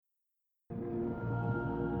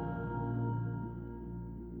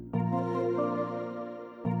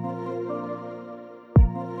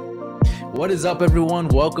What is up, everyone?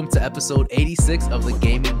 Welcome to episode 86 of the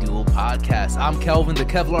Gaming Duel podcast. I'm Kelvin, the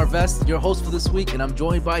Kevlar Vest, your host for this week, and I'm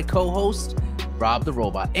joined by co-host Rob the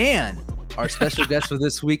Robot, and our special guest for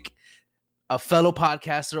this week, a fellow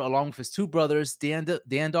podcaster along with his two brothers,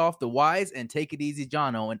 Dandolph the Wise and Take It Easy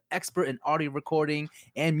Jono, an expert in audio recording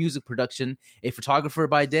and music production, a photographer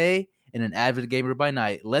by day and an avid gamer by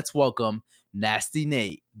night. Let's welcome Nasty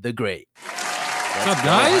Nate the Great. What's up,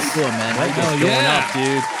 guys? How you doing, man? Hell yeah,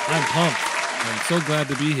 dude. I'm pumped. I'm so glad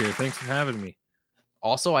to be here. Thanks for having me.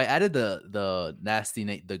 Also, I added the Nasty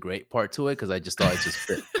Nate the Great part to it because I just thought it just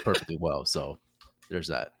fit perfectly well. So there's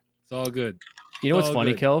that. It's all good. You know what's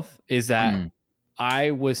funny, good. Kelv, is that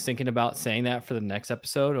I was thinking about saying that for the next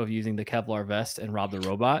episode of using the Kevlar Vest and Rob the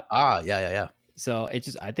Robot. Yeah. So I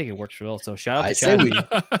think it works real. So shout out I to say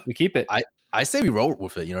Chad. We keep it. I say we roll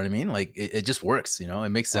with it. You know what I mean? Like it just works. You know, it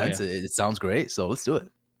makes sense. Yeah. It sounds great. So let's do it.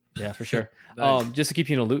 Yeah, for sure. Nice. Just to keep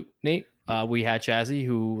you in a loop, Nate, we had Chazzy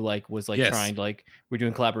who was Yes. trying to we're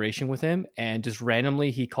doing collaboration with him, and just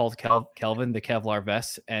randomly he called Kelvin the Kevlar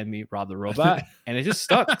Vest and me Rob the Robot, and it just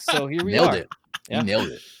stuck. So here we Nailed are. it. Yeah. You nailed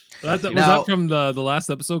it. Was Now- that from the last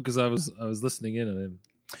episode? Because I was listening in and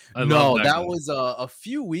I No, love that one. was a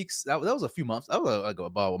few weeks. That was a few months. That was like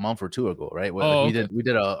about a month or two ago, right? Where, Oh, like, okay. we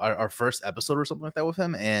did our first episode or something like that with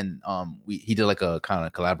him, and he did like a kind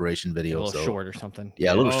of collaboration A video. little so short or something.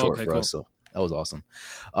 yeah, a little Oh, short okay, for cool. us. So that was awesome.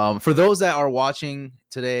 For those that are watching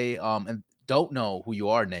today and don't know who you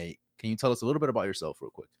are, Nate, can you tell us a little bit about yourself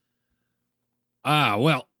real quick?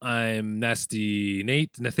 Well, I'm Nasty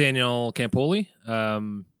Nate Nathaniel Campoli.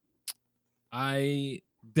 I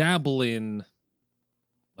dabble in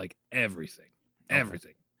like everything.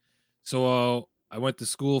 So I went to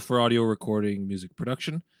school for audio recording, music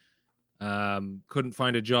production. Couldn't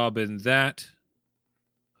find a job in that.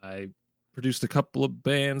 I produced a couple of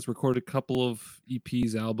bands, recorded a couple of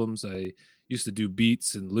EPs, albums. I used to do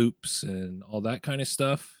beats and loops and all that kind of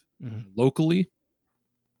stuff locally.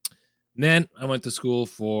 And then I went to school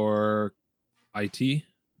for IT,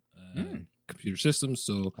 computer systems.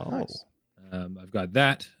 So Nice. I've got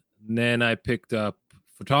that. And then I picked up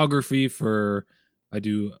photography I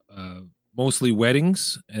do mostly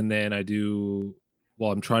weddings. And then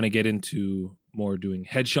I'm trying to get into more doing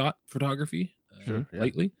headshot photography Sure, yeah.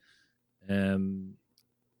 lately. I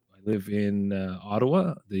live in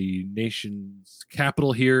Ottawa, the nation's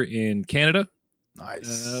capital here in Canada.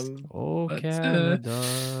 Nice. Oh, But,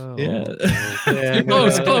 Canada. yeah. Oh, Canada.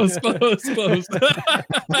 Close.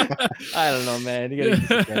 I don't know, man. You gotta give me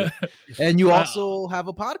some credit. And you also have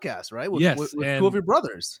a podcast, right? With, Yes, with two and- of your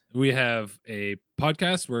brothers. We have a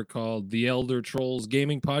podcast. We're called the Elder Trolls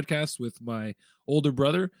Gaming Podcast with my older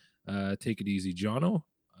brother, Take It Easy Jono,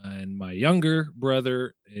 and my younger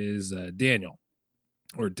brother is Daniel,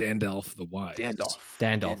 or Dandolph the Wise.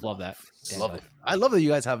 Dandolph, love that. Love it. I love that you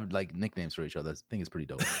guys have like nicknames for each other. I think it's pretty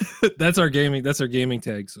dope. That's our gaming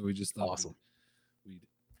tag. So we just thought Awesome. we'd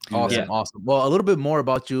do that. Awesome. Well, a little bit more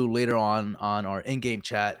about you later on our in-game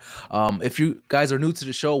chat. If you guys are new to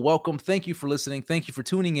the show, welcome. Thank you for listening. Thank you for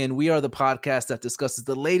tuning in. We are the podcast that discusses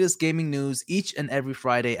the latest gaming news each and every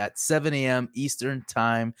Friday at 7 a.m. Eastern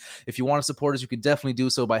time. If you want to support us, you can definitely do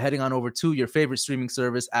so by heading on over to your favorite streaming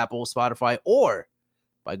service, Apple, Spotify, or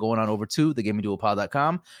by going on over to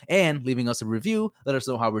thegamingduelpod.com and leaving us a review. Let us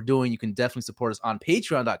know how we're doing. You can definitely support us on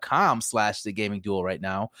patreon.com/thegamingduel right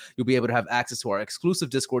now. You'll be able to have access to our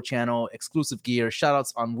exclusive Discord channel, exclusive gear, shout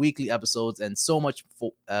outs on weekly episodes, and so much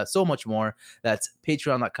more. That's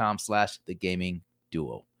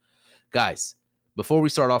patreon.com/thegamingduel. Guys, before we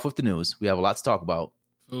start off with the news, we have a lot to talk about.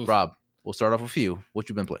 Oof. Rob, we'll start off with you. What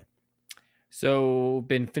you been playing? So,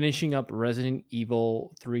 been finishing up Resident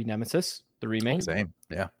Evil 3 Nemesis, the remake. Same.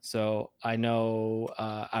 Yeah. So I know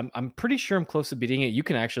I'm pretty sure I'm close to beating it. You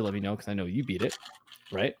can actually let me know because I know you beat it,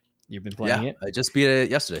 right? You've been playing it. I just beat it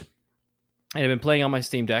yesterday. And I've been playing on my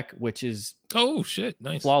Steam Deck, which is Oh shit!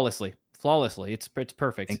 Nice. flawlessly. It's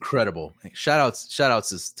perfect. Incredible. Shout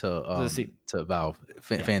outs is to Valve.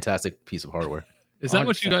 Yeah. Fantastic piece of hardware. Is that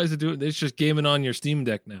what you 100%. guys are doing? It's just gaming on your Steam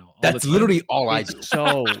Deck now. all That's the time? literally all I do. It's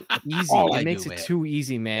so easy. All I It makes do, it man. too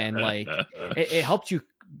easy, man. Like it helps you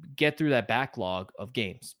get through that backlog of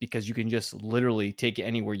games because you can just literally take it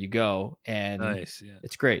anywhere you go, and Nice. Yeah.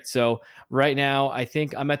 it's great. So right now, I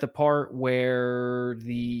think I'm at the part where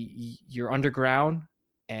you're underground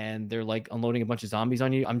and they're like unloading a bunch of zombies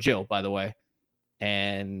on you. I'm Jill, by the way.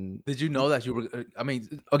 And Did you know that you were? I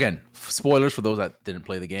mean, again, spoilers for those that didn't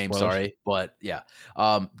play the game. Spoilers. Sorry, but yeah.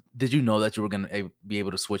 Did you know that you were gonna be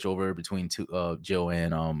able to switch over between Jill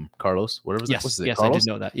and Carlos? Whatever. yes, What's it? yes, Carlos? I did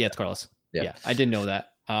know that. Yeah, it's Carlos. Yeah. Yeah, I did know that.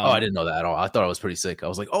 I didn't know that at all. I thought it was pretty sick. I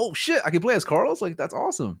was like, oh shit, I can play as Carlos. Like that's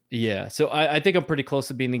awesome. Yeah, so I think I'm pretty close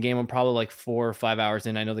to beating the game. I'm probably like 4 or 5 hours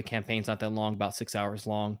in. I know the campaign's not that long, about 6 hours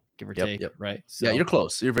long, give or take. Yep. Right? So, Yeah, you're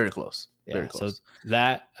close. You're very close. Yeah, Very close. So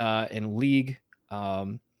that in League,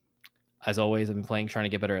 as always, I've been trying to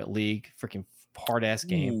get better at League. Freaking hard ass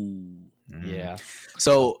game. Yeah.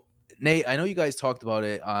 So Nate, I know you guys talked about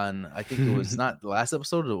it on. I think it was not the last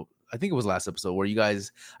episode. I think it was last episode where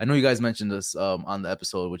I know you guys mentioned this on the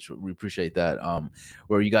episode, which we appreciate that.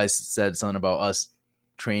 Where you guys said something about us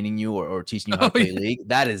training you or teaching you how to play League.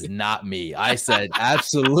 That is not me. I said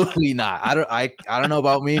absolutely not. I don't know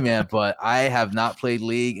about me, man, but I have not played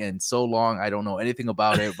League in so long. I don't know anything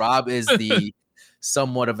about it. Rob is the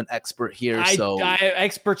somewhat of an expert here. I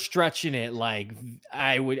expert stretching it. Like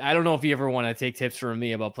I don't know if you ever want to take tips from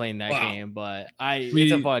me about playing that game, but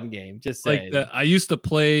it's a fun game. Just saying. I used to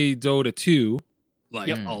play Dota 2 a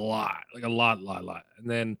lot. And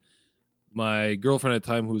then my girlfriend at the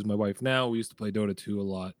time, who's my wife now, we used to play Dota 2 a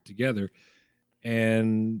lot together.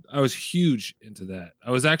 And I was huge into that.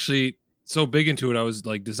 I was actually so big into it. I was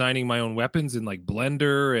like designing my own weapons in like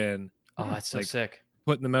Blender and that's so sick.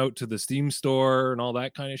 Putting them out to the Steam store and all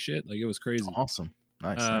that kind of shit. Like it was crazy. Awesome.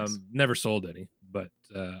 Nice. Never sold any, but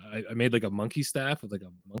I made like a monkey staff with like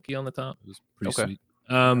a monkey on the top. It was pretty sweet.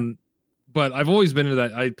 But I've always been into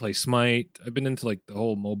that. I play Smite. I've been into like the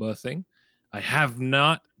whole MOBA thing. I have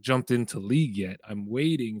not jumped into League yet. I'm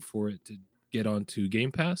waiting for it to get onto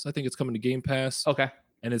Game Pass. I think it's coming to Game Pass. Okay.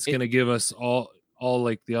 And it's going to give us all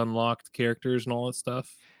like the unlocked characters and all that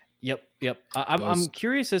stuff. Yep. I'm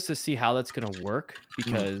curious as to see how that's going to work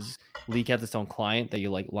because League has its own client that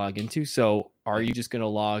you like log into. So are you just going to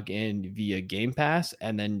log in via Game Pass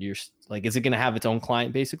and then you're like, is it going to have its own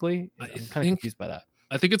client basically? I'm kind of confused by that.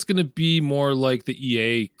 I think it's going to be more like the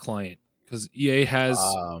EA client because EA has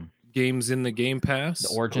games in the Game Pass,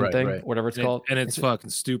 the Origin thing, whatever it's called. And it's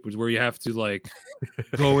fucking stupid where you have to like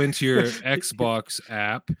go into your Xbox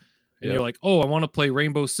app and you're like, oh, I want to play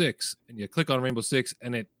Rainbow Six. And you click on Rainbow Six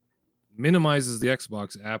and it minimizes the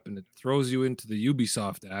Xbox app and it throws you into the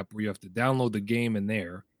Ubisoft app where you have to download the game in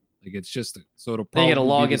there. Like it's just so it'll probably you got to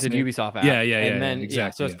log into the Ubisoft app. Yeah, and then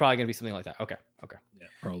exactly. So it's probably gonna be something like that. Okay. Yeah,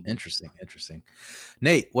 probably. Interesting.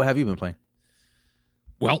 Nate, what have you been playing?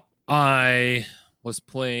 Well, I was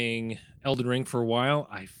playing Elden Ring for a while.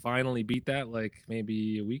 I finally beat that like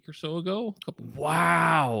maybe a week or so ago.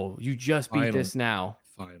 Wow, you just beat this now.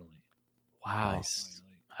 Finally. Wow. Nice.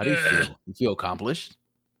 How do you feel? You feel accomplished?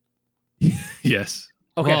 Yes.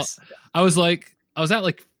 Okay. Well, I was at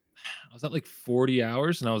like 40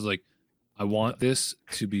 hours and I was like, I want this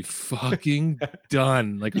to be fucking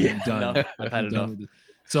done. Like I'm done. No, I've had enough.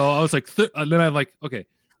 So I was like, and then I'm like, okay.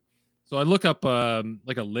 So I look up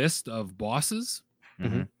like a list of bosses,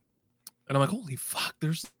 and I'm like, holy fuck,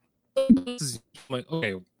 there's bosses. I'm like,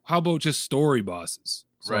 okay, how about just story bosses?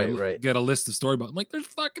 So Right. Get a list of story bosses. I'm like, there's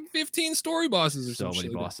fucking 15 story bosses or So some many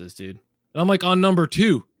shit. bosses, dude. And I'm like on number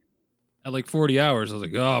 2 at like 40 hours. I was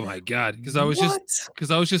like, oh my god, because I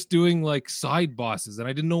was just doing like side bosses and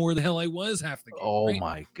I didn't know where the hell I was half the game. Oh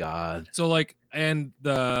my god. So like, and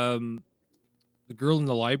the girl in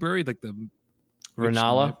the library, like the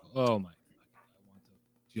Renala. Oh my!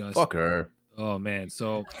 I want to Fuck her. Oh man!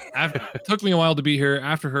 So it took me a while to be here.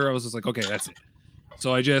 After her, I was just like, okay, that's it.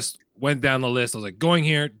 So I just went down the list. I was like, going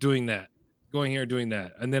here, doing that, going here, doing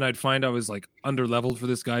that, and then I'd find I was like under leveled for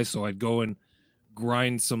this guy, so I'd go and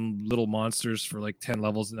grind some little monsters for like 10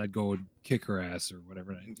 levels, and I'd go and kick her ass or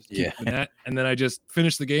whatever. And just keep doing that, and then I just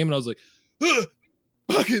finished the game, and I was like,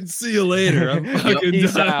 fucking see you later. I'm fucking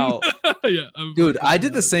Peace done. out. Yeah, Dude, I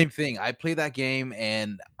did the same thing. I played that game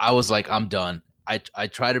and I was like, I'm done. I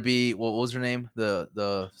try to be, what was her name?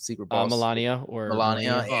 The secret boss? Melania. Oh no,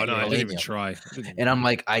 I didn't even try. And I'm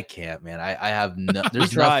like, I can't, man. I have no.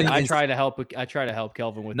 There's nothing. nothing. I try to help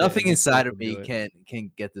Kelvin with nothing it, inside of me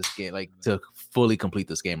can get this game like to fully complete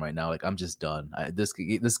this game right now. Like I'm just done. This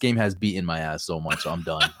game has beaten my ass so much. So I'm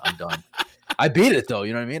done. I beat it though.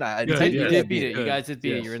 You know what I mean? You did beat it. You guys did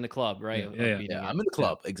beat it. You're in the club, right? Yeah, I'm in the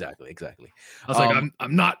club. Exactly. I was like,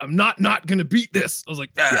 I'm not gonna beat this. I was like,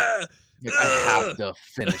 I have to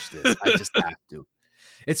finish this. I just have to.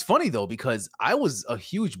 It's funny though because I was a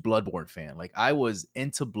huge Bloodborne fan. Like I was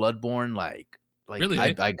into Bloodborne. Like really?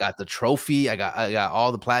 I got the trophy. I got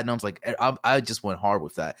all the platinums. Like I just went hard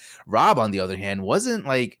with that. Rob, on the other hand, wasn't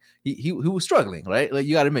like he was struggling, right? Like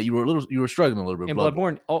you got to admit, you were struggling a little bit. In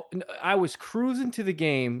Bloodborne, I was cruising to the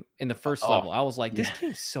game in the first level. I was like, this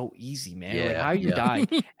game's so easy, man. Yeah, like how you die,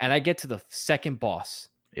 and I get to the second boss.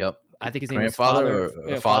 Yep. I think his name is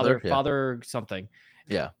Father something.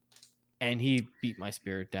 Yeah. And he beat my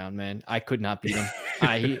spirit down, man. I could not beat him.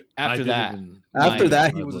 After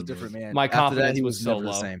that, he was a different man. My confidence he was so never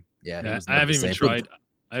the low. same. Yeah, he I was never haven't the even same. tried.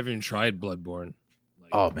 I haven't even tried Bloodborne.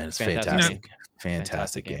 Oh man, it's Fantastic.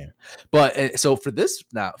 fantastic game. But so for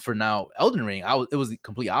now, Elden Ring, it was the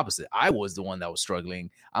complete opposite. I was the one that was struggling.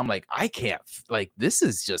 I'm like, I can't. Like, this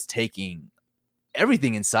is just taking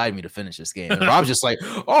everything inside me to finish this game. And Rob's just like,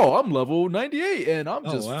 oh, I'm level 98 and I'm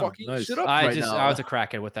just fucking shit up right now. I was a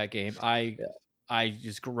crackhead with that game. I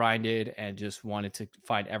just grinded and just wanted to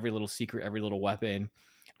find every little secret, every little weapon.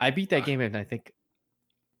 I beat that game in I think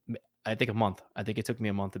a month. I think it took me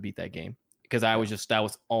a month to beat that game because that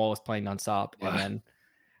was all I was playing nonstop. And then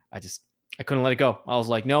I couldn't let it go. I was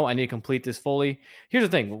like, no, I need to complete this fully. Here's the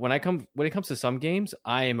thing: when it comes to some games,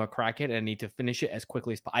 I am a crackhead and I need to finish it as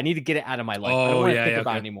quickly as possible. I need to get it out of my life. I don't want to think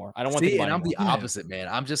about it anymore. I don't want to think about it anymore. I'm the opposite, man.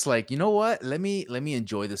 I'm just like, you know what? Let me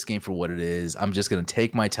enjoy this game for what it is. I'm just gonna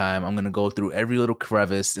take my time. I'm gonna go through every little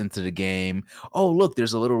crevice into the game. Oh, look,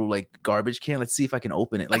 there's a little like garbage can. Let's see if I can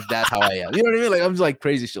open it. Like that's how I am. You know what I mean? Like I'm just like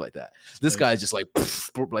crazy shit like that. This guy's just like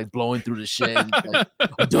like blowing through the shit. And, like,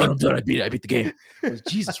 I'm done. I beat the game. Like,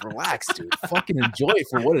 Jesus, relax, dude. Fucking enjoy it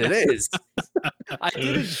for what it is. I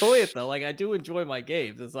do enjoy it though. Like I do enjoy my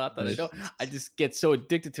games. It's not that I don't. I just get so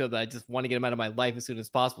addicted to it that I just want to get them out of my life as soon as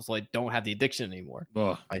possible, so I don't have the addiction anymore.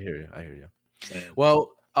 Oh, I hear you.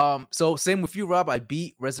 Well, so same with you, Rob. I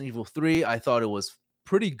beat Resident Evil 3. I thought it was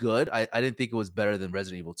pretty good. I didn't think it was better than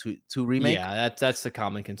Resident Evil 2 remake. Yeah, that's the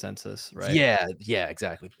common consensus, right? Yeah,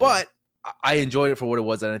 exactly. But I enjoyed it for what it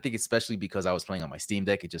was, and I think especially because I was playing on my Steam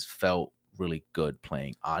Deck, it just felt really good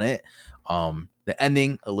playing on it. The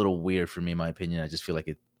ending a little weird for me, in my opinion. I just feel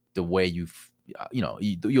like the way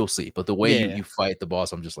you'll see, but the way you fight the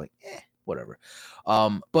boss, I'm just like, whatever.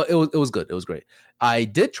 But it was good. It was great. I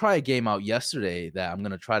did try a game out yesterday that I'm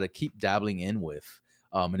gonna try to keep dabbling in with.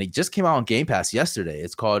 And it just came out on Game Pass yesterday.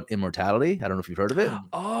 It's called Immortality. I don't know if you've heard of it.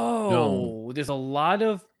 There's a lot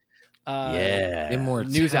of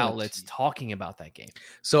news outlets talking about that game.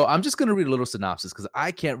 So I'm just gonna read a little synopsis because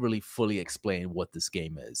I can't really fully explain what this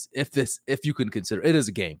game is. If you can consider it is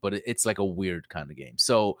a game, but it's like a weird kind of game.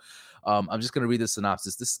 So I'm just gonna read the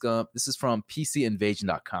synopsis. This is from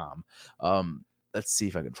PCInvasion.com. Let's see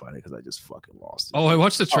if I can find it because I just fucking lost it. Oh, I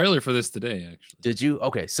watched the trailer for this today, actually. Did you?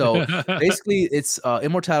 Okay, so basically it's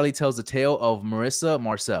Immortality tells the tale of Marissa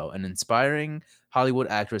Marcel, an inspiring Hollywood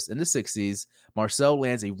actress in the 60s. Marcel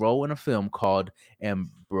lands a role in a film called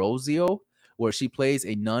Ambrosio, where she plays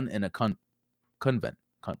a nun in a convent.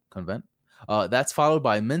 That's followed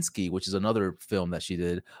by Minsky, which is another film that she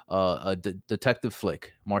did, a detective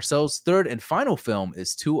flick. Marcel's third and final film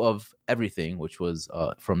is Two of Everything, which was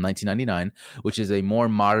from 1999, which is a more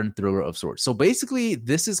modern thriller of sorts. So basically,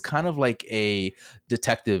 this is kind of like a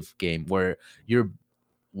detective game where you're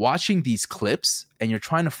watching these clips and you're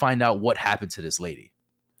trying to find out what happened to this lady.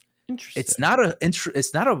 It's not a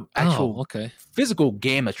actual physical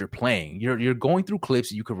game that you're playing. You're going through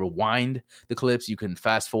clips. You can rewind the clips. You can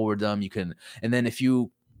fast forward them. And then if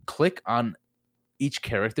you click on each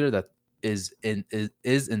character that is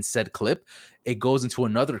in said clip, it goes into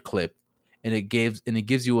another clip, and it gives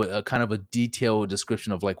you a kind of a detailed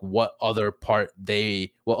description of like what other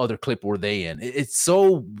clip were they in. It's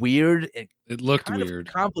so weird. It looked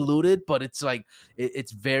weird, convoluted, but it's like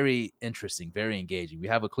it's very interesting, very engaging. We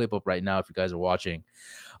have a clip up right now if you guys are watching.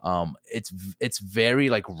 It's very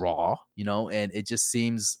like raw, and it just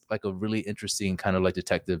seems like a really interesting kind of like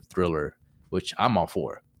detective thriller, which I'm all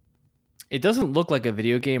for. It doesn't look like a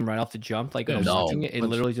video game right off the jump. Like watching it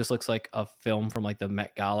literally just looks like a film from like the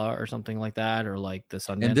Met Gala or something like that, or like the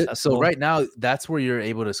Sundance Festival. So right now, that's where you're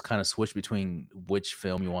able to kind of switch between which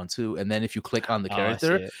film you want to, and then if you click on the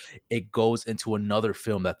character, it goes into another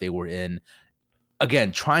film that they were in.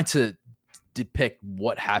 Again, trying to depict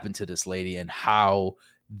what happened to this lady and how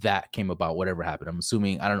that came about. Whatever happened, I'm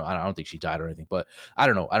assuming. I don't know. I don't think she died or anything, but I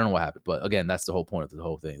don't know. I don't know what happened. But again, that's the whole point of the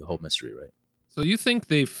whole thing, the whole mystery, right? So you think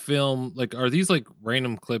they film are these like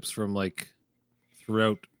random clips from like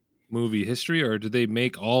throughout movie history, or do they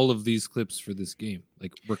make all of these clips for this game?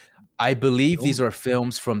 I believe these are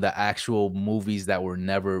films from the actual movies that were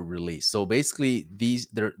never released. So basically,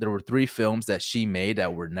 there were 3 films that she made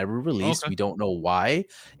that were never released. We don't know why,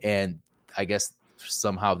 and I guess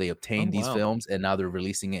somehow they obtained these films, and now they're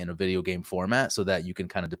releasing it in a video game format so that you can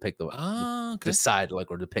kind of depict decide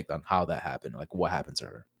or depict on how that happened, like what happened to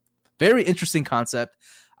her. Very interesting concept.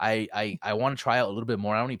 I want to try out a little bit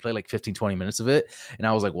more. I only played like 15-20 minutes of it, and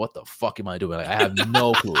I was like, what the fuck am I doing? Like, I have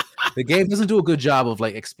no clue. The game doesn't do a good job of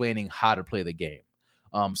like explaining how to play the game.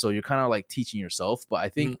 So you're kind of like teaching yourself, but I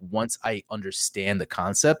think once I understand the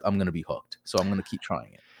concept, I'm gonna be hooked. So I'm gonna keep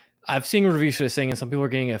trying it. I've seen reviews for this thing, and some people are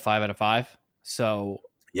getting a 5 out of 5. So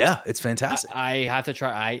yeah, it's fantastic. I have to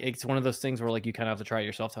try. It's one of those things where like you kind of have to try it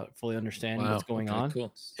yourself to fully understand what's going on.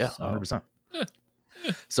 Cool. Yeah, 100%.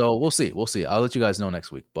 So we'll see. I'll let you guys know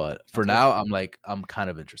next week. But for now, I'm kind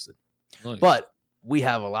of interested. Nice. But we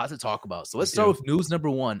have a lot to talk about. So let's start with news number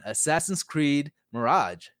 1. Assassin's Creed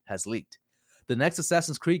Mirage has leaked. The next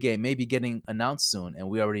Assassin's Creed game may be getting announced soon, and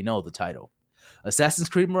we already know the title. Assassin's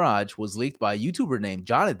Creed Mirage was leaked by a YouTuber named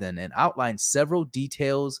Jonathan and outlined several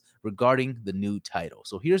details regarding the new title.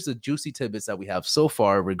 So here's the juicy tidbits that we have so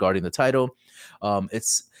far regarding the title.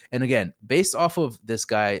 And again, based off of this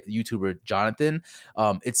guy, YouTuber Jonathan,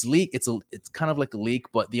 it's leak. It's kind of like a leak,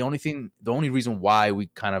 but the only reason why we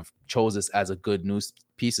kind of chose this as a good news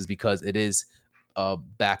piece is because it is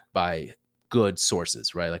backed by good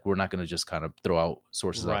sources, right? Like we're not going to just kind of throw out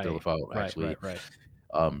sources out there without actually,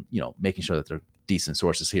 making sure that they're decent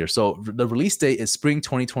sources here. So the release date is spring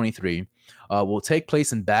 2023. Will take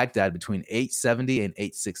place in Baghdad between 870 and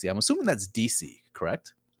 860. I'm assuming that's DC,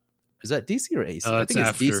 correct? Is that DC or AC? I think it's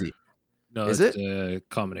after. DC. No, is it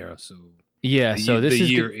Common Era? So yeah. So this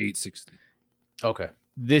is year 860. Okay.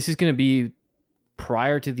 This is going to be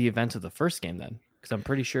prior to the events of the first game, then, because I'm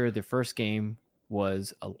pretty sure the first game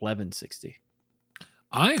was 1160.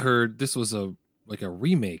 I heard this was a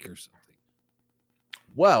remake or something.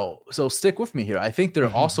 Well, so stick with me here. I think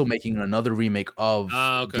they're also making another remake of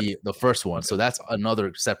the first one. Okay. So that's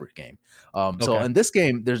another separate game. So in this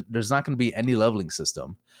game, there's not going to be any leveling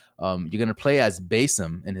system. You're going to play as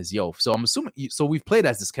Basim and his Yof. So I'm assuming. So we've played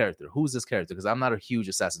as this character. Who's this character? Because I'm not a huge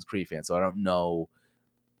Assassin's Creed fan, so I don't know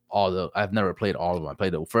I've never played all of them. I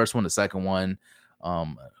played the first one, the second one, a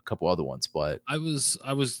couple other ones. But I was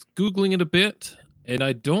Googling it a bit, and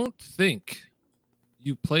I don't think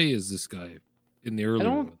you play as this guy in the early. I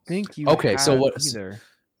don't think you. Okay, so what? Either.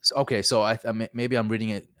 Okay, so I maybe I'm reading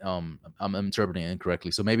it. I'm interpreting it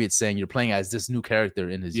incorrectly. So maybe it's saying you're playing as this new character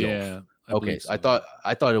in his Yof. Okay, so.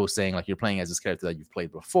 I thought it was saying like you're playing as this character that you've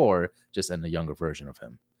played before, just in a younger version of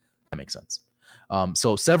him. That makes sense.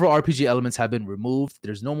 So several RPG elements have been removed.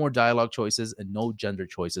 There's no more dialogue choices and no gender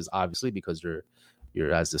choices, obviously, because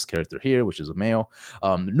you're as this character here, which is a male.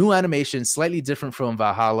 New animation, slightly different from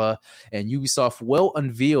Valhalla, and Ubisoft will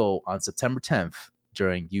unveil on September 10th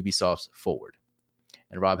during Ubisoft's Forward.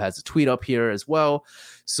 And Rob has a tweet up here as well.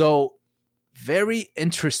 So very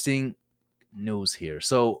interesting news here.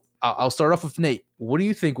 So I'll start off with Nate. What do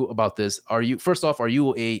you think about this? Are you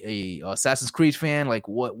a Assassin's Creed fan? Like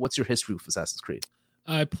what's your history with Assassin's Creed?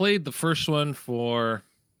 I played the first one for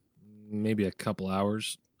maybe a couple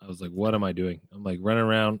hours. I was like, what am I doing? I'm like running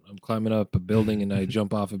around. I'm climbing up a building and I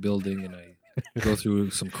jump off a building and I go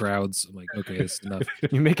through some crowds. I'm like, okay, it's enough.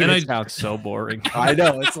 You're making it sound so boring. I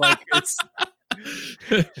know. It's like it's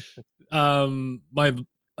my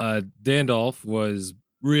Dandolf was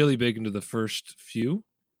really big into the first few.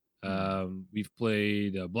 We've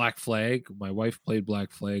played Black Flag. My wife played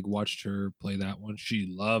Black Flag, watched her play that one. She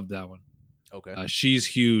loved that one. Okay. She's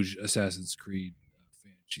huge Assassin's Creed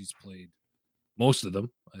fan. She's played most of them.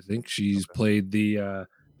 I think she's played the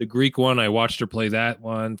Greek one. I watched her play that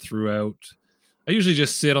one throughout. I usually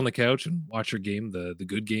just sit on the couch and watch her game, the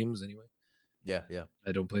good games anyway. Yeah.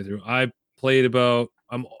 I don't play through. I played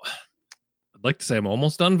I'd like to say I'm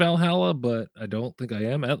almost done Valhalla, but I don't think I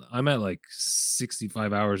am. I'm at like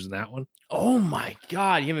 65 hours in that one. Oh my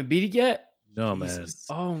God. You haven't beat it yet? No, Jesus.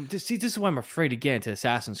 Man. Oh, this is why I'm afraid to get into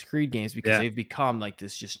Assassin's Creed games, because they've become like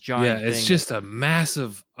this just giant it's just a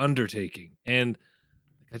massive undertaking. And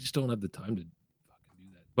I just don't have the time to fucking do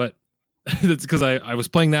that. But that's because I was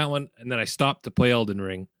playing that one and then I stopped to play Elden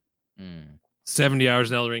Ring. 70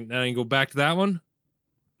 hours in Elden Ring. Now I can go back to that one.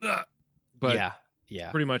 But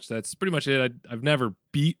yeah, pretty much that's pretty much it. I've never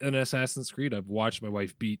beat an Assassin's Creed. I've watched my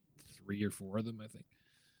wife beat 3 or 4 of them, I think.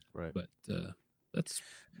 Right. But that's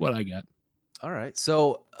what I got. All right.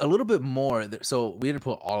 So a little bit more. So we didn't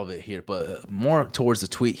put all of it here, but more towards the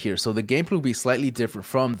tweet here. So the gameplay will be slightly different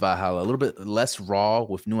from Valhalla, a little bit less raw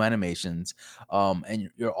with new animations.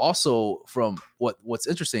 And you're also from what's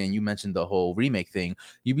interesting, and you mentioned the whole remake thing.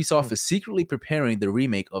 Ubisoft is secretly preparing the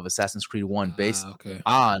remake of Assassin's Creed 1 based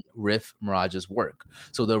on Rift Mirage's work.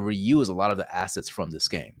 So they'll reuse a lot of the assets from this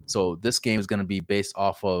game. So this game is going to be based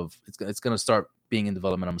off of, it's going to start being in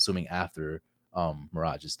development, I'm assuming, after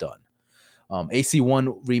Mirage is done.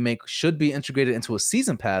 AC1 remake should be integrated into a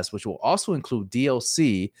season pass, which will also include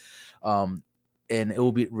DLC, and it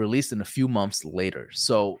will be released in a few months later.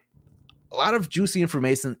 So a lot of juicy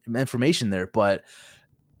information there. But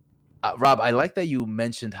Rob, I like that you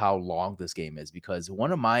mentioned how long this game is, because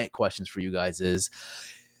one of my questions for you guys is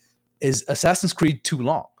Assassin's Creed too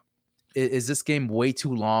long? Is this game way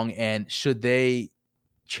too long? And should they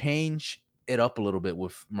change it up a little bit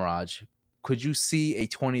with Mirage, could you see a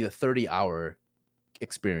 20 to 30 hour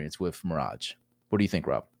experience with Mirage? What do you think,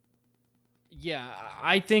 Rob? Yeah,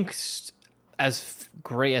 I think as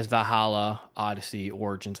great as Valhalla, Odyssey,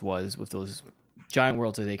 Origins was with those giant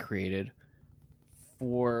worlds that they created,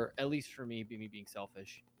 for at least for me being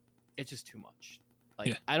selfish, it's just too much.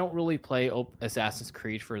 Like, I don't really play Assassin's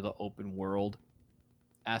Creed for the open world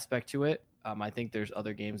aspect to it. I think there's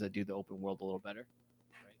other games that do the open world a little better,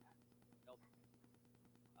 right?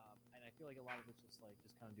 And I feel like a lot of it's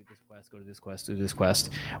just kind of do this quest, go to this quest, do this quest.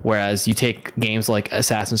 Whereas you take games like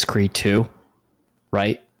Assassin's Creed 2,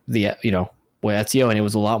 right? Ezio, and it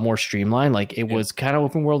was a lot more streamlined. Like, it was kind of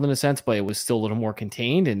open world in a sense, but it was still a little more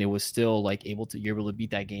contained, and it was still like you're able to beat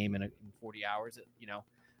that game in 40 hours.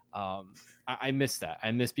 I miss that.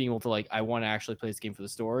 I miss being able to I want to actually play this game for the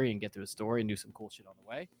story and get through the story and do some cool shit on the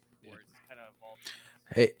way.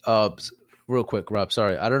 Hey, real quick, Rob.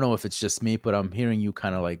 Sorry, I don't know if it's just me, but I'm hearing you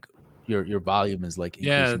kind of like your volume is like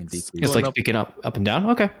increasing and decreasing. It's like picking up and down.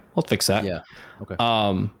 Okay, I'll fix that. Yeah. Okay.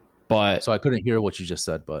 But so I couldn't hear what you just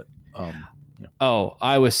said, but Oh,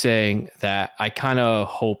 I was saying that I kind of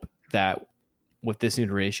hope that with this new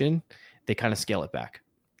iteration, they kind of scale it back.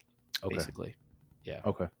 Okay. Basically. Yeah.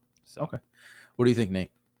 Okay. So. Okay. What do you think,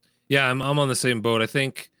 Nate? Yeah, I'm on the same boat. I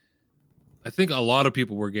think a lot of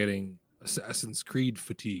people were getting Assassin's Creed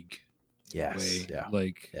fatigue. Yes. Yeah.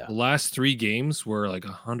 The last 3 games were like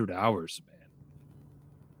 100 hours, man.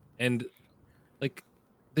 And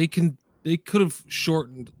they could have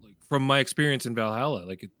shortened, from my experience in Valhalla,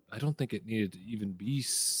 I don't think it needed to even be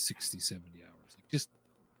 60, 70 hours. Just,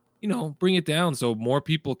 bring it down so more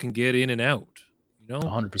people can get in and out,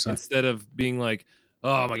 100%. Instead of being like,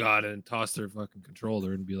 oh my God, and toss their fucking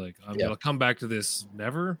controller and be like, I'm going to come back to this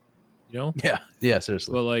never, Yeah. Yeah.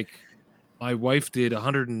 Seriously. But my wife did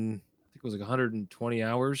 120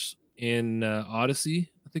 hours in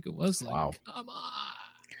Odyssey. I think it was. Wow. Come on.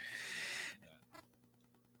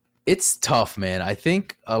 It's tough, man. I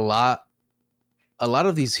think a lot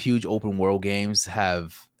of these huge open world games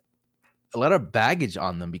have a lot of baggage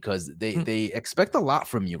on them because they expect a lot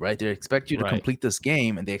from you, right? They expect you to complete this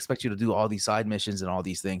game and they expect you to do all these side missions and all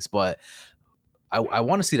these things. But I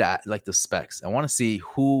want to see that, the specs. I want to see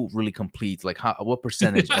who really completes, what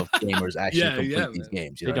percentage of gamers actually complete these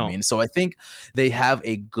games. You know what I mean? So I think they have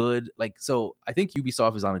a good, so I think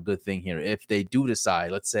Ubisoft is on a good thing here. If they do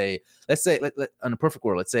decide, let's say, on a perfect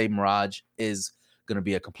world, let's say Mirage is going to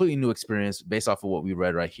be a completely new experience based off of what we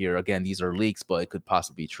read right here. Again, these are leaks, but it could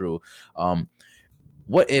possibly be true.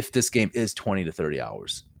 What if this game is 20 to 30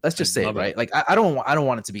 hours? Let's just say, right? I don't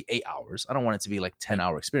want it to be 8 hours. I don't want it to be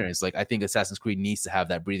 10-hour experience. I think Assassin's Creed needs to have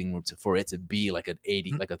that breathing room for it to be an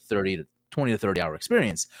 80, a 30 to 20 to 30 hour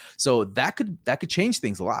experience. So that could change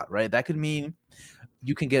things a lot, right? That could mean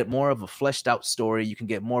you can get more of a fleshed out story. You can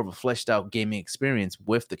get more of a fleshed out gaming experience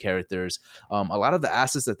with the characters. A lot of the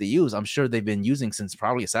assets that they use, I'm sure they've been using since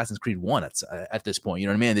probably Assassin's Creed 1 at this point. You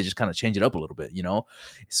know what I mean? They just kind of change it up a little bit,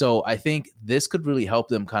 So I think this could really help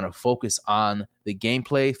them kind of focus on the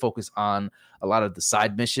gameplay, focus on a lot of the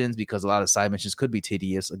side missions, because a lot of side missions could be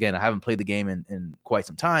tedious. Again, I haven't played the game in quite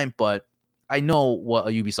some time, but I know what a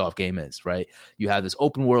Ubisoft game is, right? You have this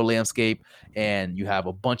open world landscape and you have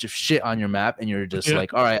a bunch of shit on your map and you're just all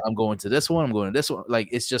right, I'm going to this one, I'm going to this one.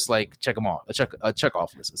 It's just check them all, a check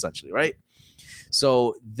off list essentially, right?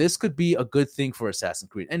 So this could be a good thing for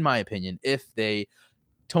Assassin's Creed, in my opinion, if they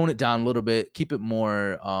tone it down a little bit, keep it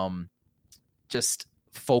more just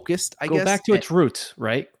focused, I guess. Go back to its roots,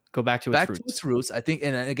 right? Go back to its roots. I think,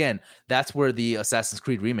 and again, that's where the Assassin's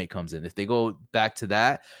Creed remake comes in. If they go back to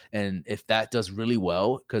that, and if that does really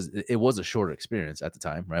well, because it was a shorter experience at the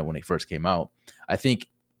time, right, when it first came out, I think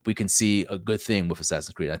we can see a good thing with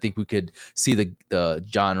Assassin's Creed. I think we could see the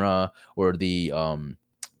genre or the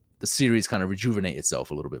series kind of rejuvenate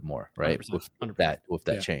itself a little bit more, right? 100%. with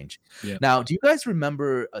that change. Yeah. Now, do you guys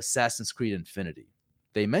remember Assassin's Creed Infinity?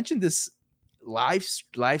 They mentioned this live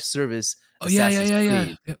service.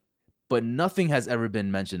 Yeah. But nothing has ever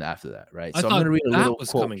been mentioned after that, right? So I'm going to read a little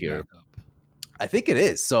quote here. I think it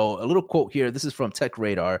is. So a little quote here. This is from Tech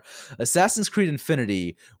Radar. Assassin's Creed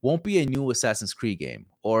Infinity won't be a new Assassin's Creed game,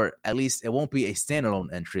 or at least it won't be a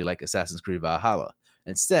standalone entry like Assassin's Creed Valhalla.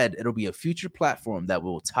 Instead, it'll be a future platform that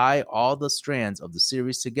will tie all the strands of the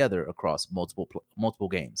series together across multiple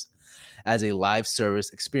games as a live service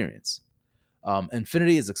experience.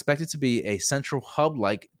 Infinity is expected to be a central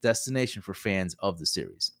hub-like destination for fans of the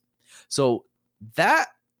series. So that,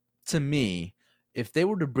 to me, if they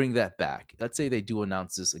were to bring that back, let's say they do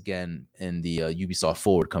announce this again in the Ubisoft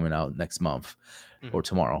Forward coming out next month or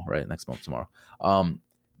tomorrow, right? Next month, tomorrow.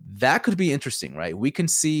 That could be interesting, right? We can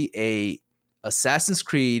see a Assassin's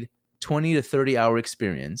Creed 20 to 30 hour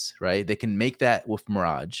experience, right? They can make that with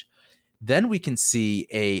Mirage. Then we can see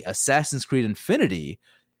a Assassin's Creed Infinity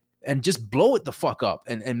and just blow it the fuck up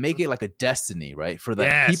and make it like a Destiny, right? For the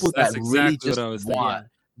people that really just want.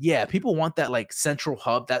 Yeah, people want that like central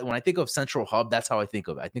hub. That when I think of central hub, that's how I think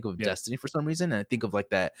of it. I think of Destiny for some reason, and I think of like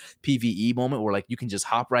that PvE moment where like you can just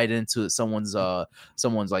hop right into someone's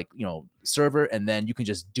like, you know, server, and then you can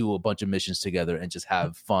just do a bunch of missions together and just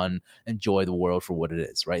have fun, enjoy the world for what it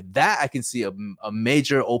is, right? That I can see a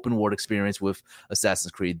major open world experience with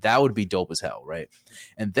Assassin's Creed. That would be dope as hell, right?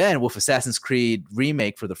 And then with Assassin's Creed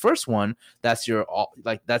remake for the first one, that's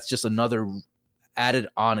just another added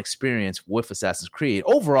on experience with Assassin's Creed.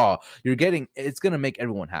 Overall, it's going to make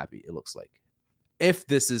everyone happy, it looks like, if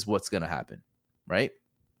this is what's going to happen, right?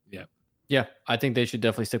 Yeah, I think they should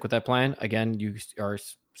definitely stick with that plan. Again, you are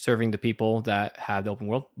serving the people that have the open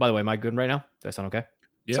world. By the way, am I good right now? Does that sound okay?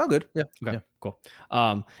 Yeah, sound good. Yeah. Okay, yeah. Cool.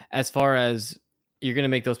 As far as you're going to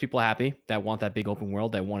make those people happy that want that big open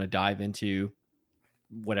world, that want to dive into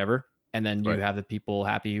whatever, and then you have the people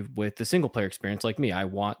happy with the single player experience like me. I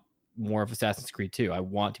want more of Assassin's Creed 2. I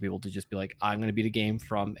want to be able to just be like, I'm going to beat a game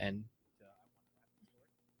from and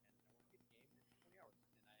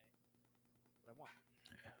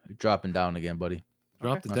You're dropping down again, buddy.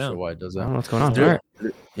 Dropped it down. Sure why it does that. I don't know what's going on.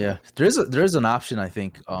 Yeah, there's an option, I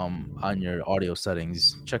think, on your audio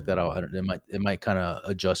settings. Check that out. It might kind of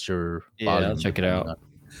adjust your volume. I'll check it out.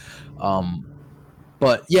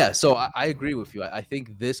 But yeah, so I agree with you. I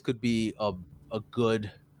think this could be a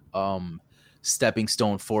good stepping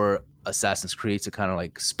stone for Assassin's Creed to kind of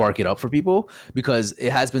like spark it up for people, because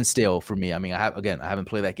it has been stale for me. I mean, I haven't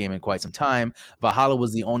played that game in quite some time. Valhalla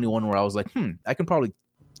was the only one where I was like, I can probably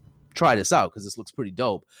try this out because this looks pretty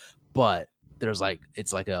dope. But it's like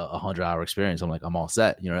a 100-hour experience. I'm like, I'm all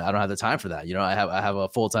set. You know, I don't have the time for that. You know, I have a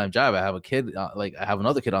full-time job. I have a kid. I have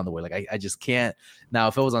another kid on the way. Like I just can't. Now,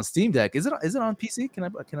 if it was on Steam Deck, is it on PC? Can I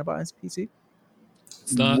buy it on PC?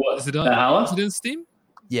 It's not. Is it in Steam?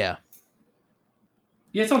 Yeah.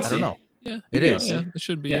 Yeah, it's on Steam. I don't know. Yeah, it is. Yeah, it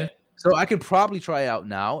should be. Yeah. So I could probably try it out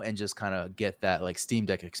now and just kind of get that like Steam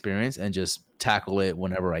Deck experience and just tackle it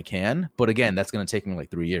whenever I can. But again, that's going to take me like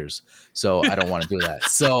 3 years, so I don't want to do that.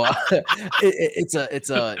 So it's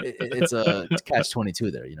a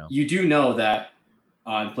catch-22 there, you know. You do know that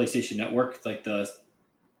on PlayStation Network, like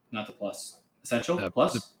not the Plus, Essential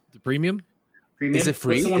Plus, the premium. Is it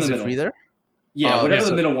free? Is it free there? Yeah, whatever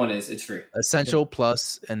the middle one is, it's free. Essential,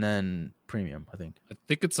 Plus, and then Premium, I think. I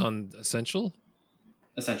think it's on Essential.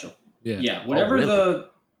 Essential. Yeah. Whatever the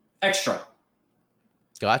extra.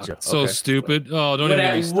 Gotcha. So stupid. Oh, don't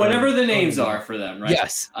whatever the names are for them, right?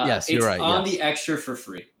 Yes. You're right. It's on the extra for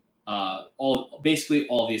free. Basically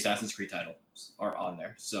all the Assassin's Creed titles are on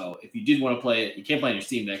there. So if you did want to play it, you can't play on your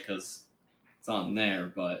Steam Deck because it's on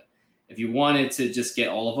there. But if you wanted to just get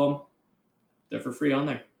all of them, they're for free on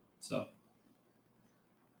there. So.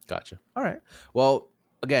 Gotcha. All right. Well,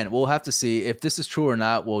 again, we'll have to see if this is true or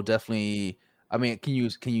not. We'll definitely. I mean, can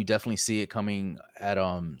you definitely see it coming at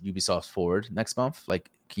Ubisoft Forward next month? Like,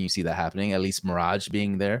 can you see that happening? At least Mirage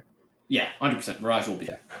being there. Yeah, 100%. Mirage will be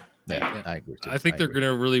there. Yeah. I agree. I think they're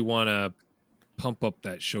gonna really want to pump up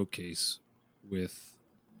that showcase with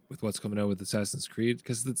what's coming out with Assassin's Creed,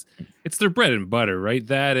 because it's their bread and butter, right?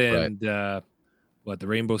 That and the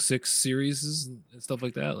Rainbow Six series and stuff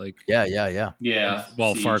like that. Like yeah.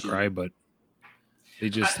 Well, Far Cry, but they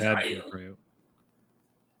just had Far Cry out.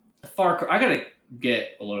 Far Cry. I gotta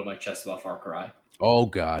get a load of my chest about Far Cry. Oh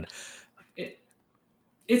God,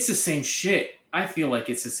 it's the same shit. I feel like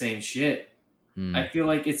it's the same shit. I feel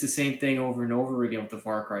like it's the same thing over and over again with the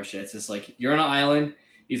Far Cry shit. It's just like you're on an island.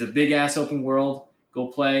 It's a big ass open world. Go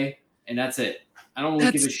play, and that's it. I don't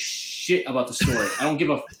really give a shit about the story. I don't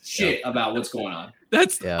give a shit about what's going on.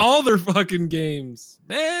 That's all their fucking games,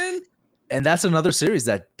 man. And that's another series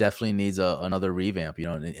that definitely needs another revamp. You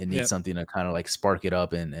know, it needs something to kind of like spark it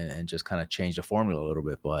up and just kind of change the formula a little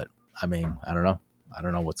bit. But I mean, I don't know. I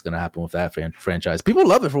don't know what's gonna happen with that franchise. People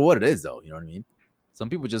love it for what it is, though. You know what I mean? Some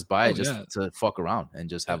people just buy it to fuck around and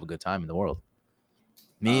just have a good time in the world.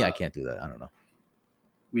 Me, I can't do that. I don't know.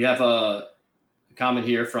 We have a comment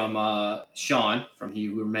here from Sean from He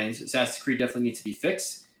Who Remains. Assassin's Creed definitely needs to be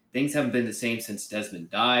fixed. Things haven't been the same since Desmond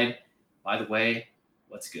died. By the way,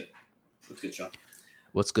 what's good? What's good, Sean?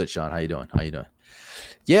 What's good, Sean? How you doing?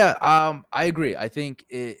 Yeah, I agree. I think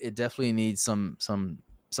it definitely needs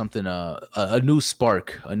something a new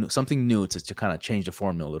spark, something new to kind of change the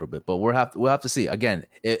formula a little bit. But we'll have to see. Again,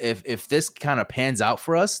 if this kind of pans out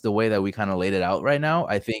for us the way that we kind of laid it out right now,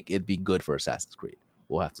 I think it'd be good for Assassin's Creed.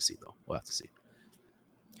 We'll have to see, though. We'll have to see.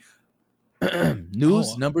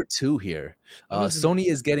 News number 2 here. Sony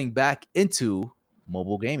is getting back into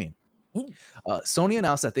mobile gaming. Sony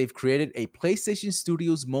announced that they've created a PlayStation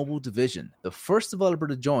Studios mobile division. The first developer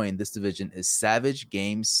to join this division is Savage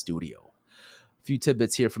Games Studio. A few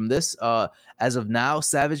tidbits here from this. As of now,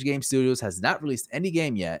 Savage Game Studios has not released any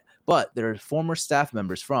game yet, but there are former staff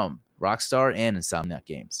members from Rockstar and Insomniac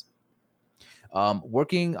Games.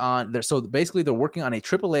 Working on there, so basically they're working on a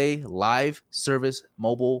AAA live service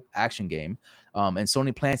mobile action game, and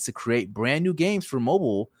Sony plans to create brand new games for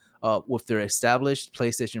mobile with their established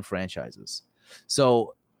PlayStation franchises.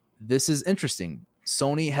 So this is interesting.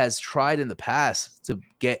 Sony has tried in the past to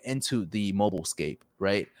get into the mobile scape,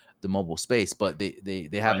 right? The mobile space, but they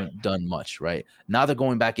haven't done much, right? Now they're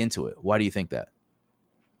going back into it. Why do you think that?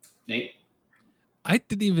 Nate? I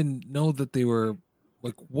didn't even know that they were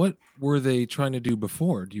like, what were they trying to do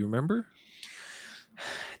before? Do you remember?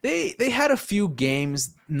 They had a few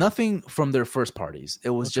games, nothing from their first parties.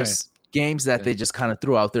 It was just games that they just kind of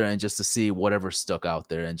threw out there and just to see whatever stuck out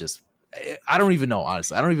there, and just I don't even know,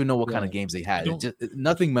 honestly. I don't even know what kind of games they had.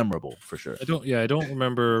 Nothing memorable for sure. I don't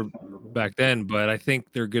remember back then, but I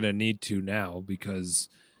think they're gonna need to now because,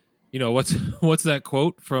 you know, what's that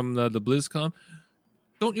quote from the BlizzCon?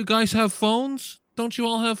 Don't you guys have phones? Don't you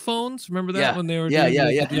all have phones? Remember that when they were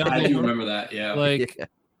I do remember that. Yeah,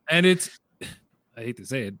 and it's, I hate to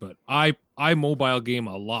say it, but I mobile game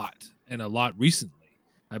a lot and a lot recently.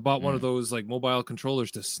 I bought one of those like mobile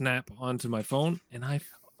controllers to snap onto my phone, and I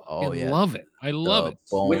love it. I love it.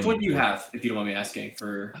 Which one do you have, if you don't mind me asking?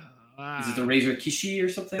 For is it the Razer Kishi or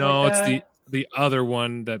something? No, like that? It's the other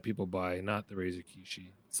one that people buy, not the Razer Kishi.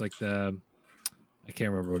 It's like I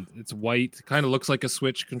can't remember. It's white, kind of looks like a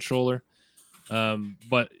Switch controller,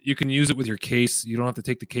 but you can use it with your case. You don't have to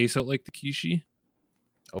take the case out like the Kishi.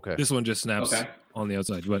 Okay. This one just snaps on the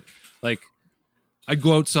outside, but like I'd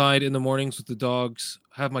go outside in the mornings with the dogs,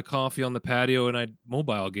 have my coffee on the patio, and I'd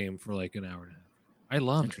mobile game for like an hour and a half. I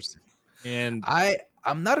love it. And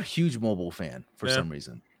I'm not a huge mobile fan for some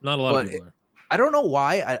reason. Not a lot of people are. I don't know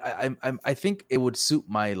why. I think it would suit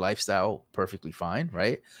my lifestyle perfectly fine,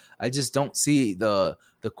 right? I just don't see the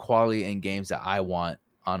quality in games that I want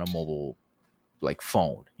on a mobile like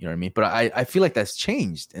phone. You know what I mean? But I feel like that's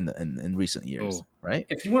changed in recent years, right?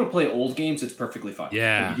 If you want to play old games, it's perfectly fine.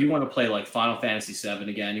 Yeah. If you want to play like Final Fantasy VII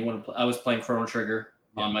again, you want to. I was playing Chrono Trigger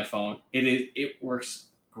on my phone. It works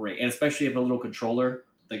great, and especially if a little controller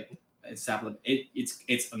like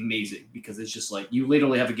it's amazing because it's just like you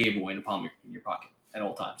literally have a Game Boy in the palm in your pocket at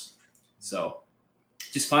all times. So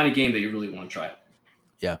just find a game that you really want to try.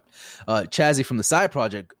 Yeah. Chazzy from the Side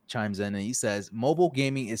Project chimes in and he says mobile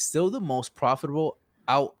gaming is still the most profitable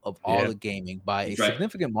out of all the gaming by a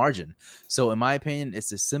significant margin. So in my opinion, it's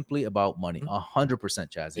just simply about money. 100%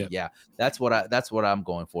 Chazzy. Yeah. That's what I'm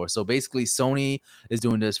going for. So basically Sony is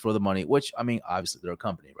doing this for the money, which I mean, obviously they're a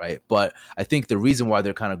company, right? But I think the reason why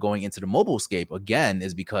they're kind of going into the mobile scape again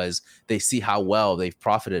is because they see how well they've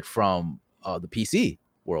profited from the PC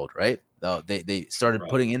world, right? They started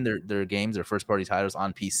putting in their games, their first party titles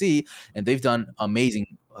on PC, and they've done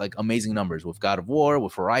amazing numbers with God of War,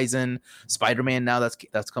 with Horizon, Spider-Man now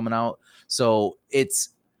that's coming out. So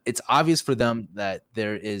it's obvious for them that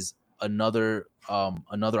there is another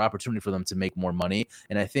opportunity for them to make more money.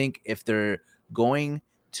 And I think if they're going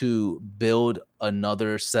to build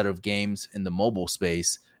another set of games in the mobile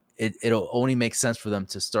space, it'll only make sense for them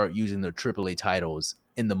to start using their AAA titles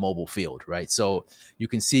in the mobile field, right? So you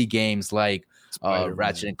can see games like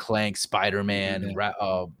Ratchet and Clank, Spider-Man,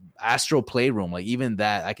 Astro Playroom, like even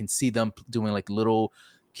that I can see them doing like little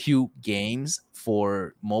cute games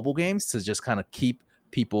for mobile games to just kind of keep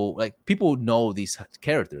people know these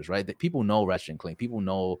characters, right? That people know Ratchet and Clank, people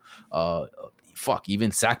know even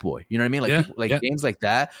Sackboy, you know what I mean? Like games like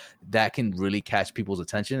that can really catch people's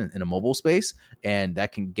attention in a mobile space, and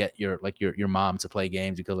that can get your mom to play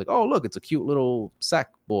games because like, oh look, it's a cute little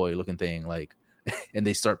Sackboy looking thing, like and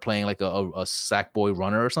they start playing like a Sackboy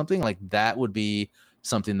runner or something. Like that would be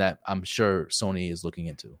something that I'm sure Sony is looking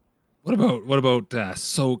into. What about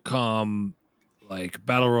SOCOM like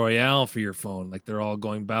Battle Royale for your phone? Like they're all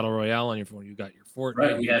going Battle Royale on your phone. You got your Fortnite.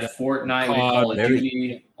 Right, we had Fortnite, Call of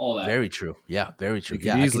Duty, all that. Very true. Yeah, very true.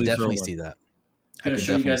 Yeah, I can definitely see that. I'm going to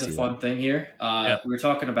show you guys a fun thing here. We were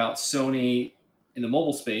talking about Sony in the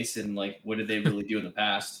mobile space and like what did they really do in the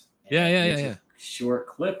past. Yeah. Short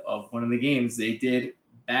clip of one of the games they did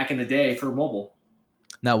back in the day for mobile.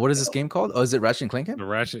 Now, what is this game called? Oh, is it Ratchet and Clank? The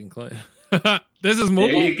Ratchet and Clank. This is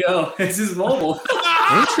mobile. There you go. This is mobile.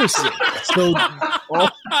 Interesting. So, oh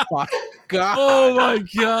my god. Oh my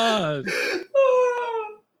god.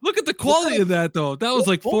 Look at the quality of that, though. That was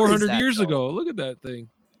like 400 years ago. Look at that thing.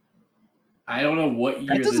 I don't know what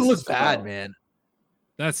year That doesn't this look is bad, from. man.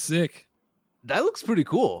 That's sick. That looks pretty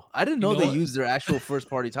cool. I didn't know know they what? used their actual first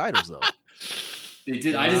party titles though. They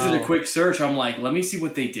did. I just did a Wow. quick search. I'm like, let me see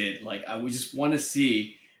what they did. Like, I would just want to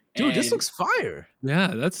see. Dude, this And- looks fire. Yeah,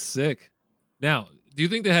 that's sick. Now, do you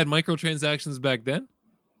think they had microtransactions back then?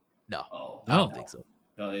 No, Oh, I don't No. think so.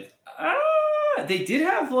 no, they did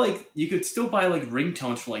have like you could still buy like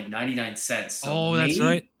ringtones for like 99 cents. So Oh, that's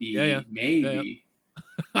right. maybe- Yeah. Maybe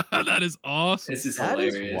That is awesome. this is That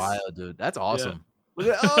is hilarious. wild, dude. That's awesome. Look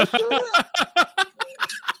at, oh,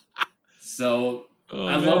 So Oh,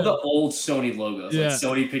 I love man. the old Sony logos, Yeah. like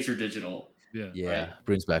Sony Picture Digital. Yeah. yeah, Right.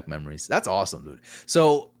 brings back memories. That's awesome, dude.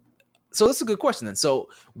 So that's a good question then. So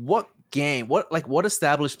what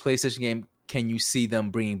established PlayStation game can you see them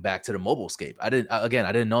bringing back to the mobile scape? I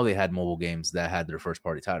didn't know they had mobile games that had their first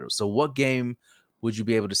party titles. So what game would you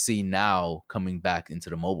be able to see now coming back into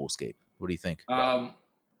the mobile scape? What do you think?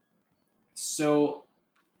 So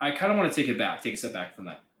I kind of want to take a step back from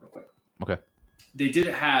that real quick. Okay.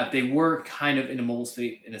 They were kind of in a mobile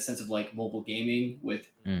state in a sense of like mobile gaming with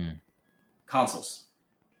consoles,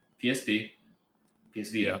 PSP, PS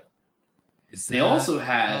Vita. Yeah. Is They that- also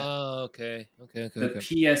had Oh, okay. the Okay.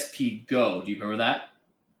 PSP Go. Do you remember that?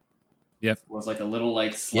 Yep. It was like a little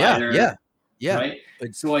like slider. Yeah. Right.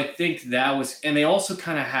 So I think that was, and they also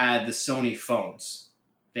kind of had the Sony phones.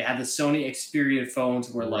 They had the Sony Xperia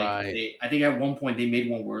phones where like Right. I think at one point they made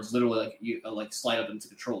one where it's literally like you like slide up into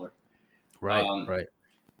the controller. Right. Um, right.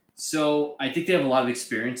 So I think they have a lot of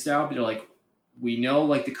experience now. But they're like, we know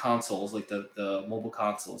like the consoles, like the mobile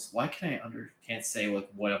consoles. Why can't say like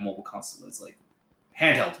what a mobile console is like?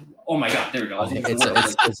 Handheld. Oh my god, there we go. It's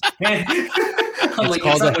I'm like,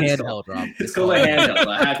 called a not what it's handheld, Rob. It's called a handheld.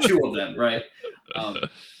 I have two of them, right?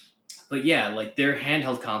 But yeah, like their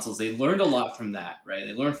handheld consoles, they learned a lot from that, right?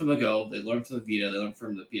 They learned from the Go, they learned from the Vita, they learned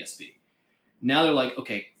from the PSP. Now they're like,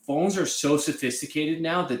 okay, phones are so sophisticated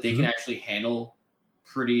now that they can actually handle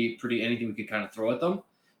pretty anything we could kind of throw at them.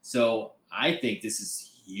 So I think this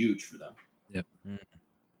is huge for them.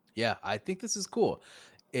 Yeah, I think this is cool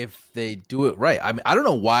if they do it right. I mean, I don't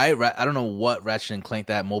know why. I don't know what Ratchet and Clank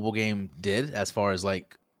that mobile game did as far as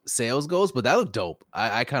like sales goes, but that looked dope.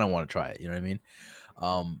 I kind of want to try it. You know what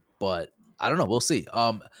I mean? But I don't know. We'll see.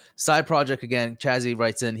 Side project again. Chazzy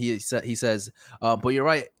writes in. He says, but you're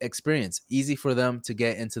right. Experience easy for them to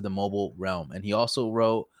get into the mobile realm. And he also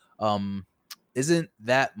wrote, isn't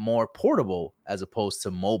that more portable as opposed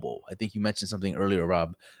to mobile? I think you mentioned something earlier,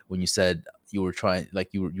 Rob, when you said you were trying, like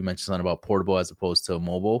you mentioned something about portable as opposed to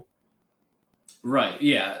mobile. Right.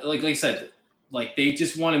 Yeah. Like I said, like they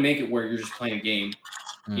just want to make it where you're just playing a game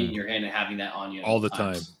in your hand and having that on you all the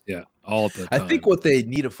time. Yeah, all the I time. think what they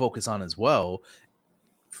need to focus on as well,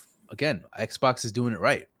 again, Xbox is doing it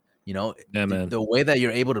right. You know, Yeah, man. the way that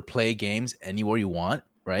you're able to play games anywhere you want,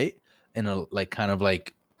 right? In a like kind of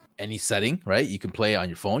like any setting, right? You can play on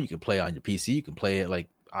your phone, you can play on your PC, you can play it like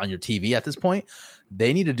on your TV at this point.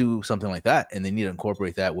 They need to do something like that, and they need to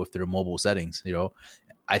incorporate that with their mobile settings. You know,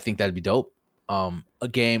 I think that'd be dope. A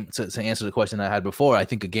game to answer the question I had before, I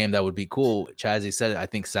think a game that would be cool. Chazzy said it. I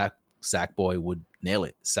think Sackboy would nail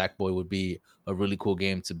it. Sackboy would be a really cool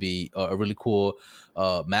game to be a really cool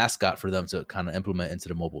mascot for them to kind of implement into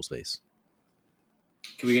the mobile space.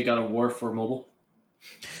 Can we get God of War for mobile?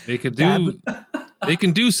 They could do. They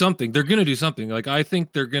can do something. They're gonna do something. Like I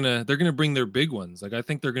think they're gonna bring their big ones. Like I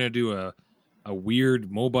think they're gonna do a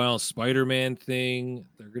weird mobile Spider-Man thing.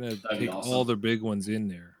 They're gonna That'd be take awesome. all their big ones in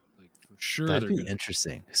there. Like for sure. That'd They're be gonna,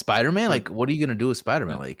 interesting. Spider-Man, like, what are you gonna do with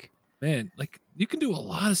Spider-Man? Yeah. Like, man, like you can do a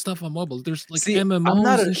lot of stuff on mobile. There's like see, MMOs I'm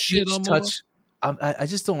not a and shit huge on mobile. touch. I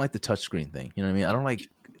just don't like the touchscreen thing. You know what I mean? I don't like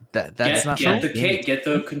that. That's not my thing. Get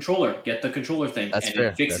the controller thing. That's and fair.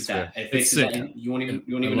 it fixes That's that. It It's fixes that. sick. And you won't even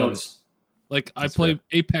I love notice. Like I That's play fair.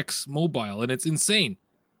 Apex Mobile and it's insane,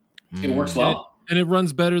 It works Mm. well. and it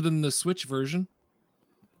runs better than the Switch version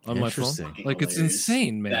on my phone. Interesting. Like it's Hilarious.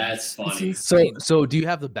 insane, man. That's It's funny. insane. So do you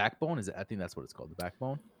have the backbone? Is it? I think that's what it's called, the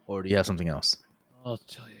backbone, or do you have something else? I'll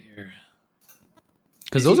tell you here.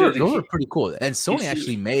 Because It's those either are the- pretty cool. And Sony It's-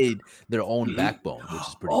 actually made their own Mhm. backbone, which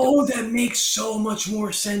is pretty. Oh, dope. that makes so much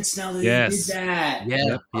more sense now that Yes. they did that.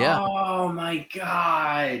 Yeah, yeah, Oh my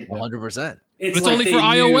god. 100%. It's like only they for knew.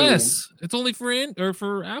 iOS. It's only for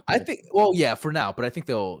for Apple. I think. Well, yeah, for now, but I think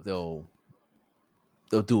they'll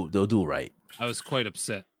do right. I was quite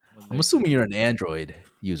upset. when I'm they- assuming you're an Android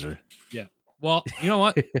user. Well, you know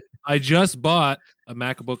what? I just bought a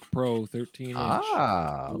MacBook Pro 13 inch.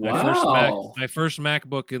 Ah, Wow. My first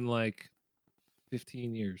MacBook in like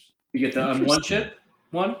 15 years. You get the M1 chip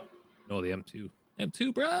one? No, the M2.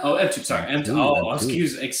 M2, bro. Oh, M2. Sorry, M2. Oh,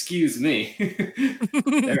 excuse me.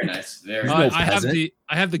 Very nice. Very nice.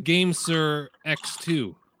 I have the GameSir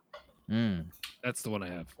X2. That's the one I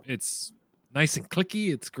have. It's nice and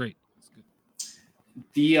clicky. It's great. It's good.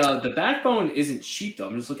 The Backbone isn't cheap though.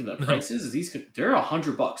 I'm just looking at the prices. They're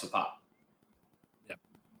 $100 a pop.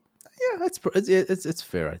 Yeah, it's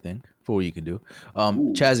fair, I think, for what you can do.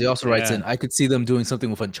 Chazzy also writes in, I could see them doing something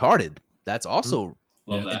with Uncharted. That's also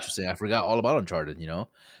interesting. I forgot all about Uncharted,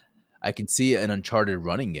 I can see an Uncharted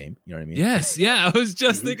running game. You know what I mean? Yes, yeah. I was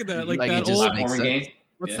just thinking that. Like that old game.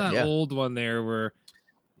 What's that old one there where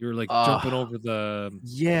you're like jumping over the...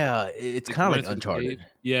 Yeah, it's kind of like Uncharted.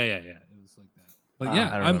 Yeah. It was like that. But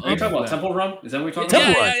yeah, are you talking about Temple Run? Is that what you're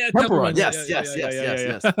talking about? Yeah, Temple Run.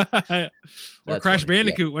 Yes. Or Crash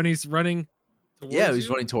Bandicoot when he's running towards you. He's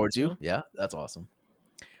running towards you. Yeah, that's awesome.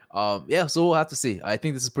 So we'll have to see. I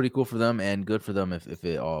think this is pretty cool for them and good for them if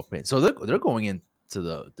it all pays. So they're going into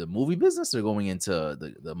the movie business. They're going into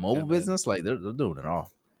the mobile business. Like they're doing it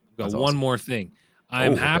all. Got one more thing.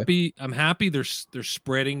 I'm happy. I'm happy. They're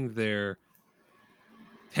spreading their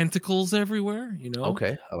tentacles everywhere.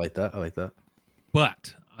 Okay, I like that.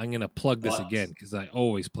 But I'm gonna plug this again because I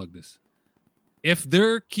always plug this. If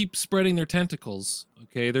they keep spreading their tentacles,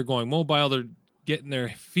 okay, they're going mobile. They're getting their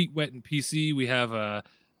feet wet in PC. We have a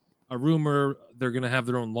rumor they're gonna have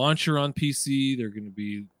their own launcher on PC. They're gonna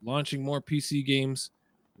be launching more PC games.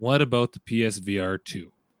 What about the PSVR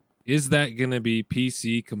 2? Is that gonna be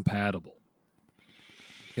PC compatible?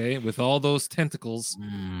 Okay, with all those tentacles,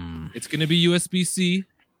 it's going to be USB-C.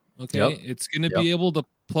 Okay, it's going to be able to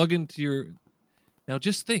plug into your. Now,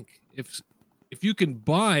 just think if you can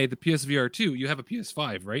buy the PSVR 2, you have a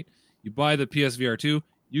PS5, right? You buy the PSVR 2,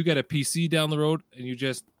 you get a PC down the road, and you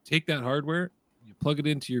just take that hardware, you plug it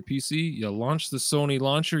into your PC, you launch the Sony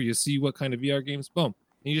launcher, you see what kind of VR games, boom,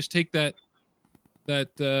 and you just take the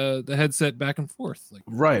headset back and forth. Like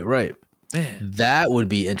right, man, that would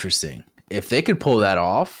be interesting. If they could pull that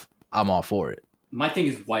off, I'm all for it. My thing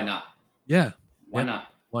is, why not? Yeah. Why not?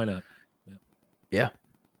 Yeah.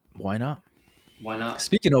 Why not? Why not?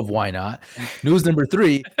 Speaking of why not, news number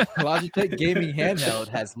 3, Logitech gaming handheld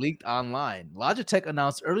has leaked online. Logitech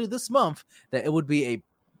announced earlier this month that it would be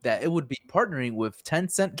partnering with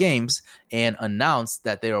Tencent Games and announced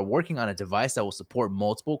that they are working on a device that will support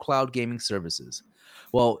multiple cloud gaming services.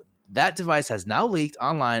 Well, that device has now leaked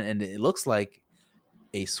online, and it looks like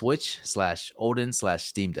a Switch / Odin /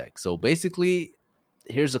 Steam Deck. So basically,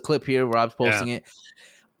 here's a clip here. Rob's posting it.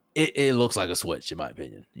 It looks like a Switch, in my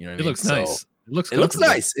opinion. You know what I mean? Looks nice. It looks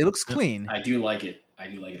nice. It looks clean. I do like it. I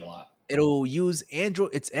do like it a lot. It'll use Android.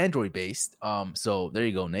 It's Android based. So there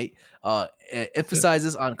you go, Nate. It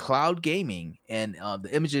emphasizes on cloud gaming, and the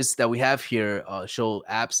images that we have here show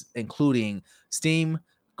apps including Steam,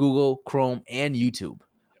 Google, Chrome, and YouTube.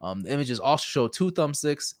 The images also show 2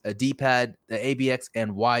 thumbsticks, a D-pad, the ABX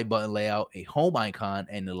and Y button layout, a home icon,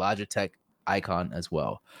 and the Logitech icon as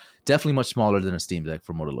well. Definitely much smaller than a Steam Deck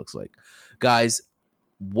from what it looks like. Guys,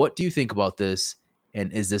 what do you think about this?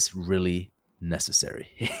 And is this really necessary?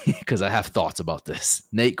 Because I have thoughts about this.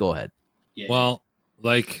 Nate, go ahead. Yeah. Well,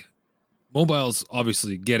 like, mobile's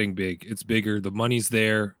obviously getting big. It's bigger. The money's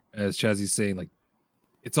there, as Chazzy's saying. Like,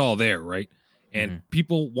 it's all there, right? And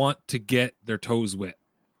people want to get their toes wet.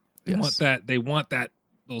 They want that. They want that.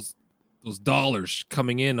 Those dollars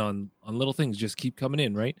coming in on little things just keep coming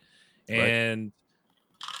in, right? And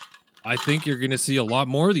I think you're going to see a lot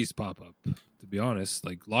more of these pop up. To be honest,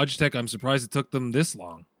 like Logitech, I'm surprised it took them this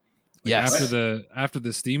long. Like after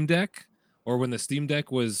the Steam Deck, or when the Steam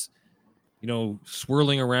Deck was,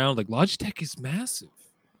 swirling around. Like Logitech is massive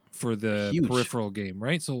for the peripheral game,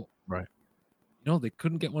 right? So they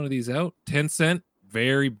couldn't get one of these out. Tencent,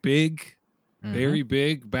 very big. Very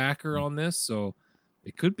big backer on this, so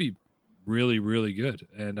it could be really, really good.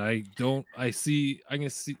 And we're gonna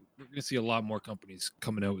see a lot more companies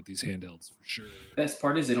coming out with these handhelds for sure. Best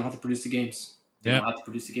part is they don't have to produce the games. They don't have to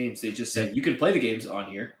produce the games. They just said you can play the games on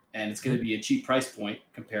here, and it's going to be a cheap price point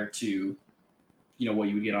compared to, what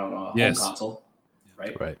you would get on a home console,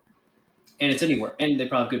 right? Right. And it's anywhere, and they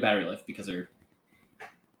probably have good battery life because they're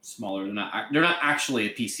smaller. They're not actually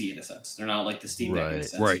a PC in a sense. They're not like the Steam Deck in a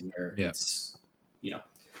sense. Right. Where it's,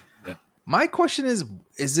 My question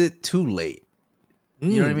is it too late?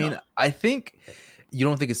 You know what I mean? I think you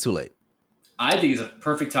don't think it's too late. I think it's a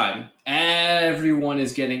perfect time. Everyone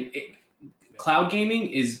is getting it. Cloud gaming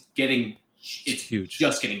is getting it's huge.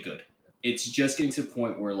 Just getting good. It's just getting to the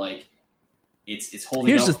point where like it's holding.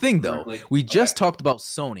 Here's the thing though. We just talked about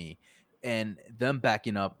Sony and them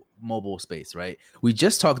backing up mobile space, right? We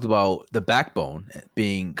just talked about the Backbone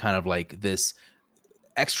being kind of like this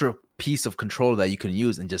extra piece of controller that you can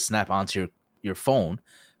use and just snap onto your phone.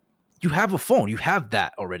 You have a phone. You have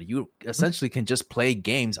that already. You essentially can just play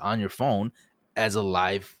games on your phone as a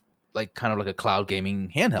live, like kind of like a cloud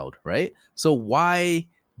gaming handheld, right? So why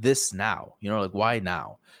this now? You know, like why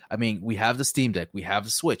now? I mean, we have the Steam Deck, we have the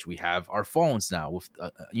Switch, we have our phones now. With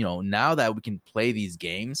you know, now that we can play these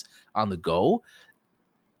games on the go,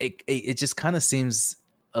 it just kind of seems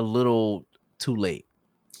a little too late,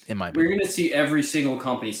 in my opinion. We're going to see every single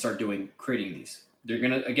company start creating these. They're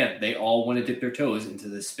going to, again, they all want to dip their toes into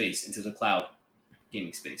this space, into the cloud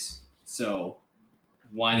gaming space. So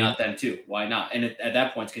why not them too? Why not? And at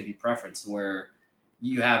that point, it's going to be preference where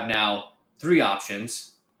you have now 3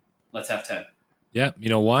 options. Let's have 10. Yeah. You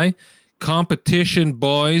know why? Competition,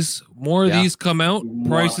 boys. More of these come out,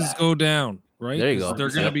 prices go down. Right? There you go.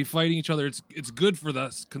 They're going to be fighting each other. It's good for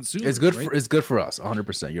the consumers. It's good right? it's good for us.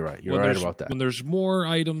 100%. You're right. You're right about that. When there's more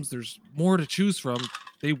items, there's more to choose from.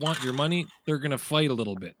 They want your money. They're going to fight a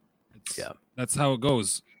little bit. That's how it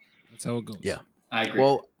goes. Yeah. I agree.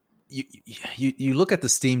 Well, you look at the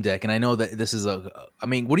Steam Deck, and I know that this is I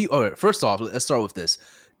mean, what do you? All right, first off, let's start with this.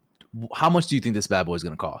 How much do you think this bad boy is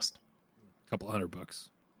going to cost? A couple $100.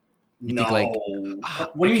 You think like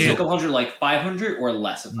what do you mean? A couple hundred, like 500 or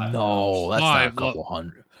less than 500? No, that's not a couple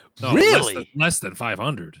hundred. No, really? Less than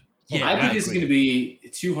 500. Yeah, I think it's going to be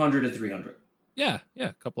 200 to 300. Yeah,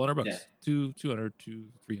 a couple $100. Yeah. 200 to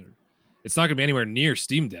 300. It's not going to be anywhere near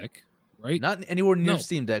Steam Deck, right? Not anywhere near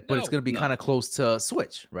Steam Deck, but it's going to be kind of close to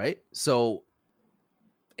Switch, right? So,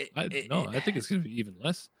 I think it's going to be even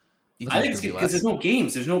less. I think it's because there's no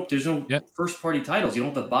games, there's no first party titles. You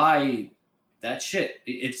don't have to buy that shit.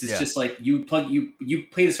 It's just like you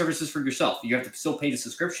pay the services for yourself. You have to still pay the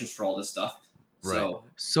subscriptions for all this stuff. Right.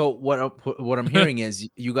 So what I'm hearing is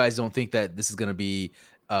you guys don't think that this is going to be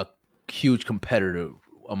a huge competitor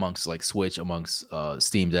amongst like Switch, amongst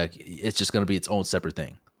Steam Deck. It's just going to be its own separate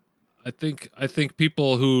thing. I think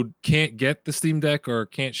people who can't get the Steam Deck or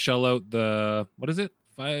can't shell out the, what is it,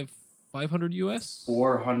 500 US?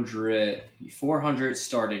 400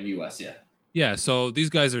 start in US. Yeah, so these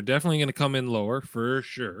guys are definitely going to come in lower for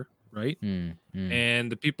sure, right?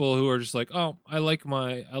 And the people who are just like, oh, I like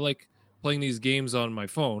playing these games on my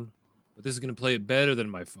phone, but this is going to play it better than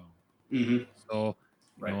my phone. Mm-hmm. So,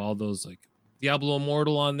 you know, all those like Diablo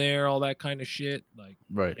Immortal on there, all that kind of shit, like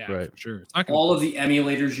right. For sure. It's not all of the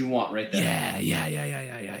emulators you want right there.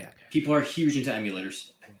 Yeah. People are huge into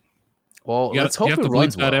emulators. Well, let's hope it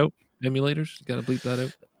runs that out. Emulators, you got to bleep that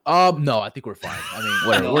out. No, I think we're fine. I mean,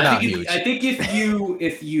 whatever. We're not huge. I think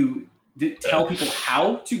if you tell people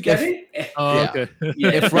how to get it. Okay.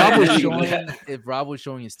 If Rob was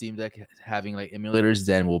showing his Steam Deck having like emulators,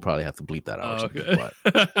 then we'll probably have to bleep that out. Okay.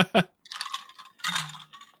 But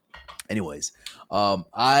anyways,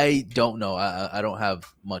 I don't know. I don't have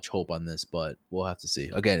much hope on this, but we'll have to see.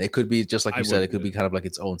 Again, it could be just like you said. It could be kind of like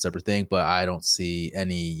its own separate thing, but I don't see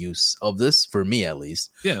any use of this for me, at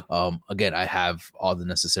least. Yeah. Again, I have all the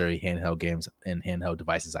necessary handheld games and handheld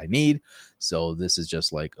devices I need, so this is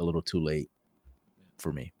just like a little too late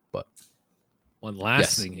for me. But one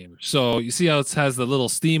last thing here. So you see how it has the little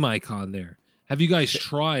Steam icon there. Have you guys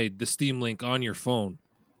tried the Steam Link on your phone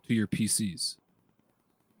to your PCs?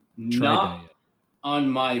 Not on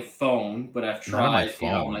my phone, but I've tried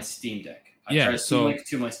on my Steam Deck. I've tried Steam Link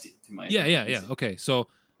to my Yeah. Okay, so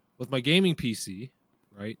with my gaming PC,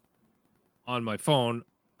 right, on my phone,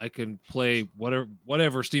 I can play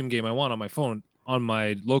whatever Steam game I want on my phone on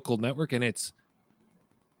my local network, and it's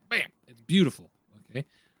beautiful. Okay,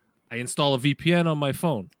 I install a VPN on my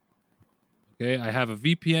phone. Okay, I have a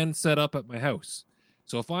VPN set up at my house,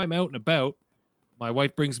 so if I'm out and about, my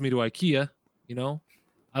wife brings me to IKEA, you know,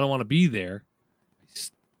 I don't want to be there.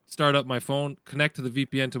 Start up my phone, connect to the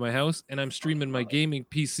VPN to my house, and I'm streaming my gaming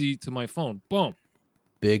PC to my phone. Boom.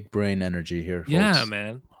 Big brain energy here, folks. Yeah,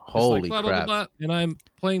 man. Holy crap. Blah, blah, blah, and I'm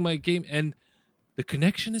playing my game, and the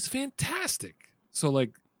connection is fantastic. So,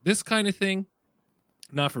 like, this kind of thing,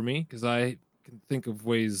 not for me, because I can think of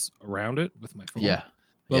ways around it with my phone. Yeah.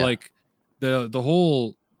 But, like, the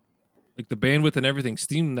whole, like, the bandwidth and everything,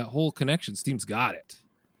 Steam, that whole connection, Steam's got it.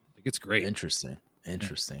 Like, it's great.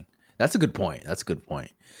 Interesting. That's a good point.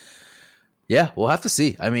 Yeah, we'll have to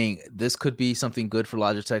see. I mean, this could be something good for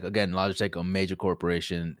Logitech. Again, Logitech, a major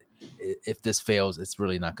corporation. If this fails, it's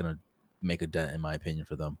really not going to make a dent, in my opinion,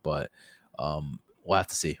 for them. But we'll have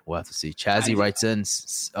to see. Chazzy writes in.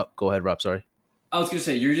 Go ahead, Rob. Sorry. I was going to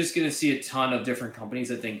say, you're just going to see a ton of different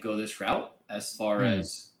companies, I think, go this route. As far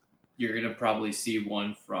as you're going to probably see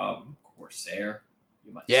one from Corsair.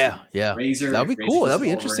 You might see Razer. That'd be cool. That'd be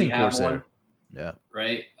interesting, Corsair. Yeah.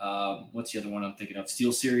 Right. What's the other one I'm thinking of?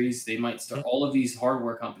 SteelSeries. They might start. All of these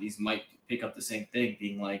hardware companies might pick up the same thing,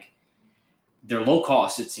 being like they're low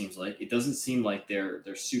cost. It seems like it doesn't seem like they're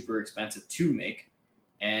super expensive to make,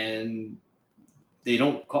 and they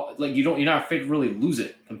don't you're not afraid to really lose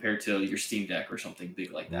it compared to your Steam Deck or something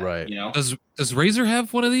big like that. Right. You know. Does Razer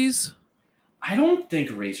have one of these? I don't think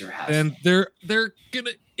Razer has. And they're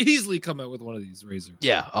gonna easily come out with one of these Razer.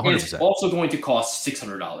 Yeah, And 100%. it's also going to cost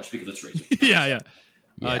 $600 because it's Razer. yeah.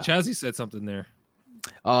 Yeah. Chazzy said something there.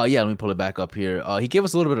 Yeah, let me pull it back up here. He gave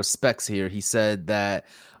us a little bit of specs here. He said that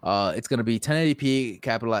it's going to be 1080p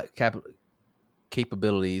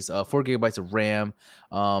capabilities, 4 gigabytes of RAM.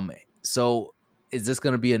 So is this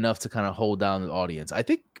going to be enough to kind of hold down the audience? I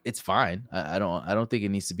think it's fine. I don't think it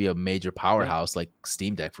needs to be a major powerhouse like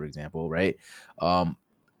Steam Deck, for example, right?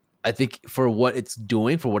 I think for what it's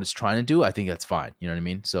doing, for what it's trying to do, I think that's fine. You know what I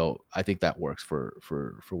mean? So I think that works for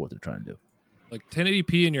what they're trying to do. Like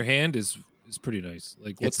 1080p in your hand is pretty nice.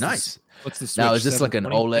 Like It's nice. What's the Switch? Now, is this like an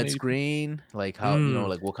 720, OLED 1080p? screen? Like how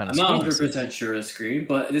like what kind of? I'm not screen is it? 100% sure of the screen,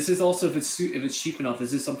 but this is also if it's cheap enough.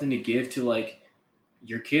 This is something to give to like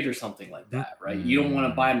your kid or something like that, right? You don't want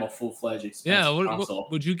to buy them a full-fledged expensive console.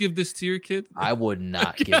 Would you give this to your kid? I would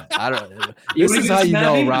not give. I don't. You This wouldn't is give how this you to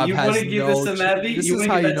know Maddie? Rob You has wouldn't give this no. to Maddie? This You is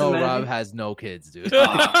wouldn't how give you that to know Maddie? Rob has no kids, dude.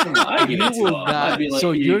 Ah, come on, I'd give You it to will him. I'd be not. like,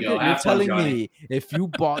 So here you you're go. you're Have fun, telling Johnny. me if you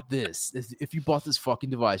bought this, if you bought this fucking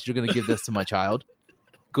device, you're gonna give this to my child?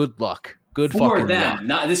 Good luck. Good For fucking luck.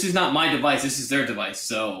 them, this is not my device. This is their device.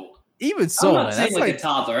 So Even I'm so, not man, saying that's like like a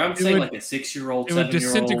toddler. I'm saying like a 6-year-old, It would 7-year-old.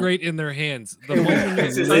 disintegrate in their hands. The moment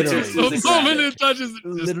It's it, just- Literally. it's just the moment exactly. it touches, it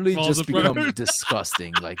literally falls just apart. become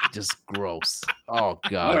disgusting, like just gross. Oh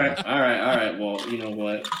god. All right. Well, you know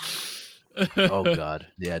what? Oh god.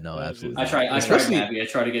 Yeah. No. Absolutely. I tried, Especially- Abby. I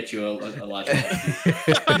tried to get you a logical.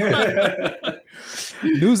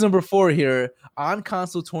 News number 4 here: on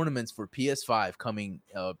console tournaments for PS5 coming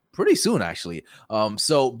pretty soon, actually.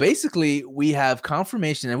 So basically, we have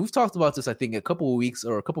confirmation, and we've talked about this, I think, a couple of weeks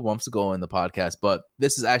or a couple months ago in the podcast. But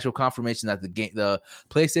this is actual confirmation that the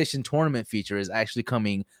PlayStation tournament feature is actually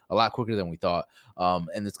coming a lot quicker than we thought.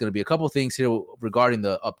 And it's going to be a couple of things here regarding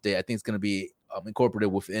the update. I think it's going to be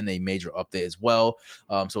incorporated within a major update as well.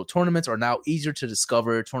 So tournaments are now easier to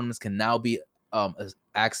discover. Tournaments can now be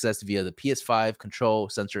accessed via the PS5 control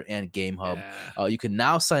center and game hub. You can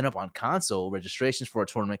now sign up on console. Registrations for a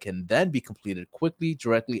tournament can then be completed quickly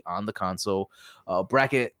directly on the console.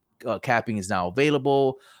 Bracket capping is now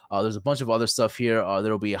available. There's a bunch of other stuff here.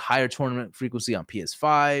 There will be a higher tournament frequency on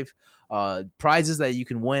PS5. Prizes that you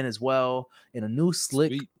can win as well in a new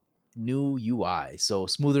slick new UI. So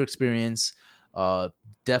smoother experience.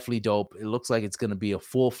 Definitely dope. It looks like it's going to be a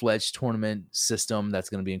full-fledged tournament system that's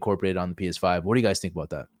going to be incorporated on the PS5. What do you guys think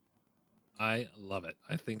about that? I love it.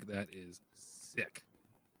 I think that is sick.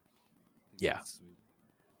 Yeah.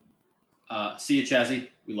 See you, Chazzy.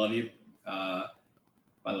 We love you. By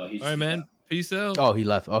the way, All right, man. Peace out. Oh, he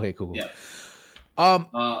left. Okay, cool. Yeah.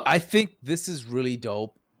 I think this is really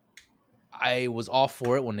dope. I was all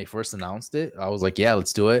for it when they first announced it. I was like, yeah,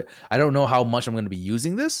 let's do it. I don't know how much I'm going to be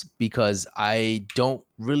using this because I don't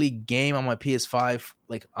really game on my PS5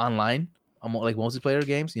 like online. I'm like multiplayer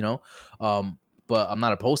games, you know. But I'm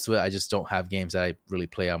not opposed to it. I just don't have games that I really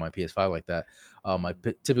play on my PS5 like that. I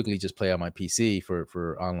typically just play on my PC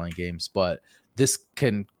for online games. But this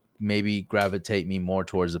can maybe gravitate me more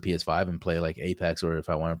towards the PS5 and play like Apex, or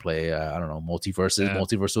if I want to play, I don't know, Multiverses. Yeah.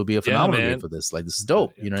 Multiverse would be a phenomenal man. game for this. Like, this is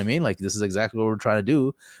dope. Yeah. You know what I mean? Like, this is exactly what we're trying to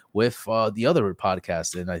do with the other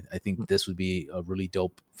podcast. And I think this would be a really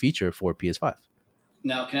dope feature for PS5.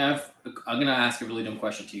 Now, I'm going to ask a really dumb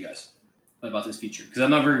question to you guys about this feature because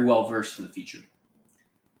I'm not very well versed in the feature.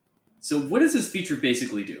 So what does this feature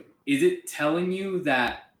basically do? Is it telling you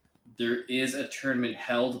that there is a tournament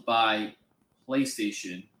held by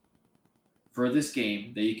PlayStation for this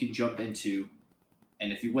game that you can jump into,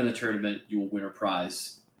 and if you win the tournament, you will win a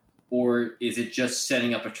prize? Or is it just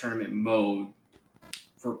setting up a tournament mode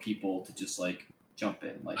for people to just like jump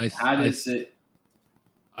in? Like, how does it?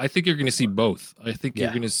 I think you're going to see both. I think you're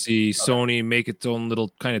Yeah. going to see Sony make its own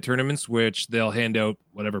little kind of tournaments, which they'll hand out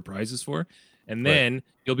whatever prizes for. And then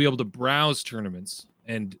you'll be able to browse tournaments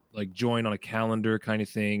and like join on a calendar kind of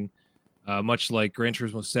thing, much like Gran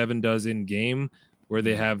Turismo 7 does in game, where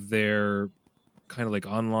they have their kind of like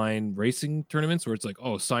online racing tournaments where it's like,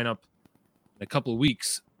 oh, sign up in a couple of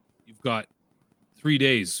weeks. You've got 3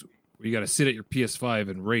 days where you got to sit at your PS5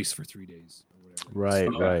 and race for 3 days. Right.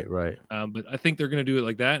 But I think they're going to do it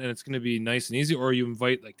like that, and it's going to be nice and easy. Or you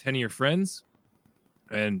invite like 10 of your friends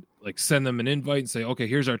and like send them an invite and say, okay,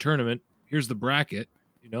 here's our tournament. Here's the bracket,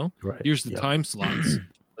 you know, Right. here's the Yep. time slots.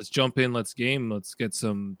 let's jump in, let's game, let's get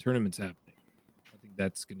some tournaments happening. I think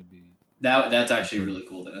that's going to be that's actually really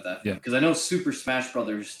cool then at that point. Because I know Super Smash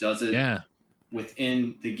Brothers does it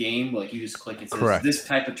within the game. Like you just click and says this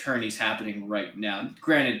type of tourney's happening right now.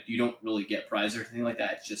 Granted, you don't really get prizes or anything like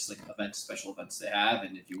that. It's just like special events they have,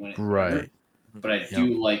 and if you win it, right. But I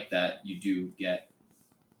do like that you do get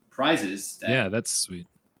prizes. That's sweet.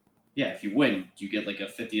 Yeah, if you win, you get like a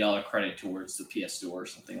 $50 credit towards the PS Store or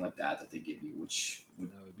something like that they give you, which would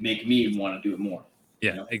make me want to do it more.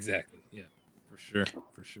 Yeah, exactly. Yeah, for sure.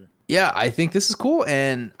 Yeah, I think this is cool.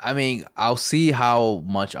 And I mean, I'll see how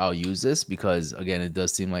much I'll use this because, again, it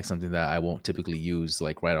does seem like something that I won't typically use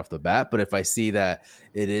like right off the bat. But if I see that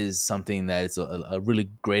it is something that it's a really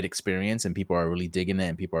great experience and people are really digging it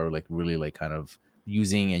and people are like really like kind of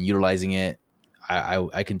using and utilizing it,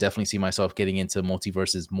 I can definitely see myself getting into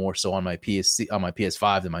multiverses more so on my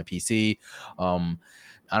PS5 than my PC.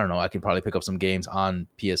 I don't know. I can probably pick up some games on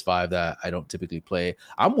PS5 that I don't typically play.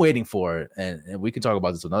 I'm waiting for it, and we can talk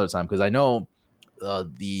about this another time because I know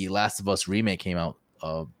the Last of Us remake came out,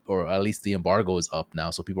 or at least the embargo is up now,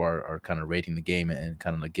 so people are kind of rating the game and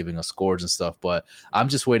kind of like giving us scores and stuff. But I'm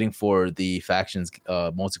just waiting for the Factions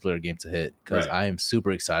multiplayer game to hit because I am super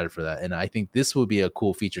excited for that, and I think this would be a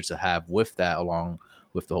cool feature to have with that along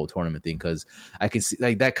with the whole tournament thing, because I can see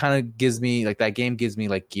like that kind of gives me like that game gives me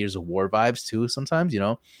like Gears of War vibes too sometimes,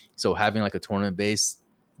 so having like a tournament based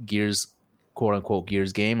Gears, quote unquote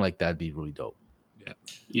Gears game, like that'd be really dope.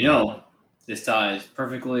 This ties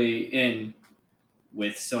perfectly in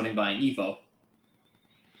with Sony buying Evo.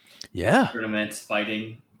 Tournaments,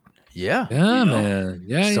 fighting. Man.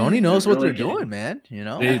 Sony knows what they're doing, man.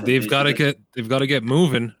 They've got to get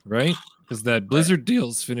moving, right? Because that Blizzard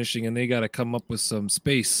deal's finishing, and they got to come up with some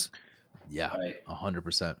space.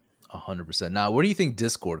 100%. Now, where do you think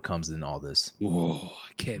Discord comes in all this? Oh,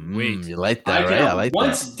 I can't wait. You like that, right? I like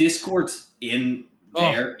once Discord's in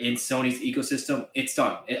there in Sony's ecosystem, it's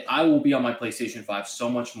done. I will be on my PlayStation 5 so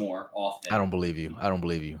much more often. I don't believe you. I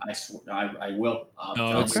swear, I will.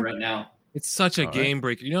 It's right now. It's such a game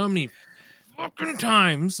breaker. You know how many fucking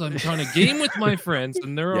times I'm trying to game with my friends,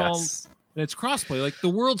 and they're all. And it's crossplay. Like the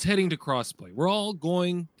world's heading to crossplay. We're all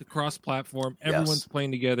going to cross-platform. Everyone's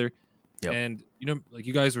playing together. And like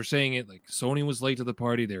you guys were saying it, like Sony was late to the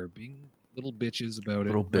party. They were being little bitches about it.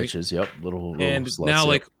 Little bitches, Little and sluts, now,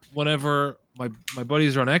 like whenever my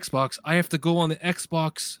buddies are on Xbox, I have to go on the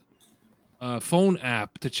Xbox phone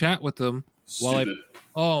app to chat with them.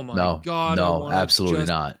 Oh my god! No, absolutely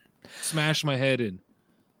not. Smash my head in.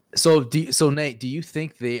 So Nate, do you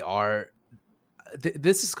think they are?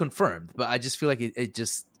 This is confirmed, but I just feel like it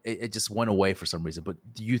just went away for some reason. But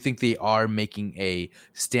do you think they are making a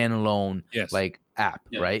standalone like app,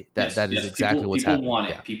 right? That is exactly what's happening. People want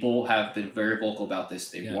it. People have been very vocal about this.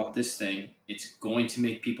 They want this thing. It's going to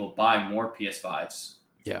make people buy more PS5s.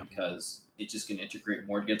 Because it's just going to integrate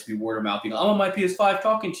more. It gets to be word of mouth. I'm on my PS5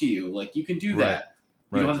 talking to you. Like you can do that.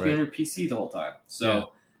 You don't have to be on your PC the whole time.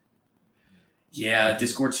 So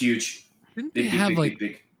Discord's huge. Didn't they have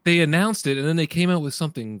big. They announced it and then they came out with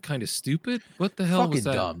something kind of stupid. What the hell was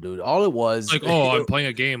that? Dumb, dude. All it was like, I'm playing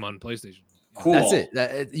a game on PlayStation. Cool. That's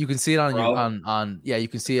it. You can see it on you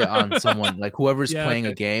can see it on someone like whoever's playing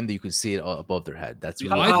a game that you can see it above their head. That's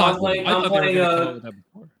really I'm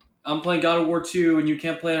playing God of War 2 and you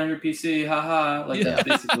can't play it on your PC. Haha. Like that's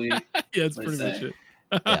basically it's pretty much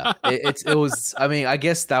it. It was. I mean, I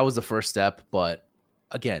guess that was the first step, but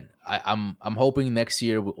again, I'm hoping next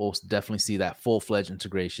year we'll definitely see that full-fledged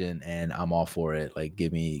integration, and I'm all for it. Like,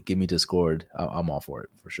 give me Discord. I'm all for it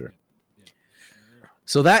for sure.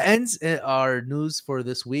 So that ends our news for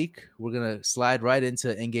this week. We're gonna slide right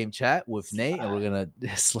into in-game chat with Nate, and we're gonna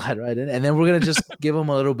slide right in, and then we're gonna just give him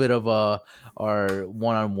a little bit of our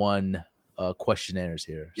one-on-one questionnaires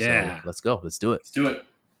here. Yeah, so let's go. Let's do it. Let's do it.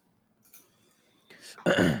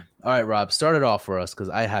 All right, Rob, start it off for us because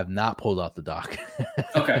I have not pulled out the doc.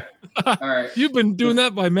 Okay. All right. You've been doing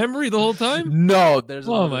that by memory the whole time? No, there's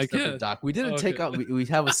my separate doc. We didn't take out. We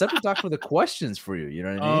have a separate doc for the questions for you. You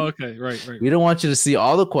know what I mean? Oh, okay. Right. We don't want you to see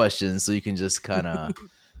all the questions, so you can just kind of.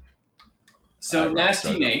 So,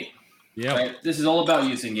 Nasty Nate. Yeah. Right? This is all about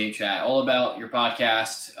using game chat, all about your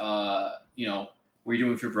podcast. What you're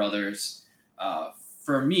doing with your brothers.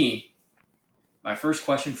 For me, my first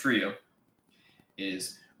question for you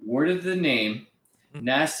is, where did the name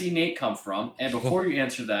Nasty Nate come from? And before you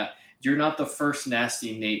answer that, you're not the first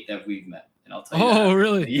Nasty Nate that we've met. And I'll tell you that.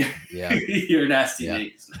 Really? Yeah. You're Nasty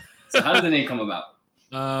Nate. So how did the name come about?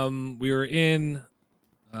 We were in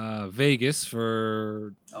Vegas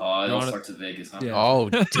for. Oh, it all starts with Vegas, huh? Yeah. Oh,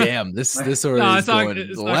 damn! This already is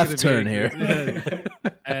going left turn here.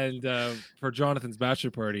 And for Jonathan's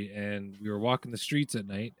bachelor party, and we were walking the streets at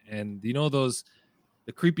night, and you know the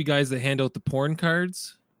creepy guys that hand out the porn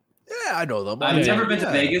cards. Yeah, I know them. I've never been to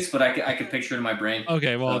Vegas, but I could picture it in my brain.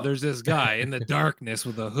 Okay, well, there's this guy in the darkness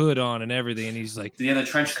with a hood on and everything, and he's like, did he have a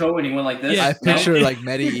trench coat and he went like this? Yeah, I picture like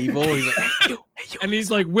medieval. He's like, hey, you, and he's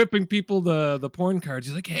like whipping people the porn cards.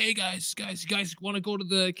 He's like, hey guys, you guys want to go to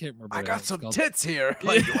the? I can't remember. I got some tits here.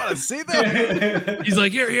 Like, you want to see them? He's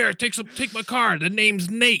like, here, take my card. The name's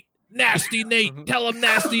Nate. Nasty Nate. Tell him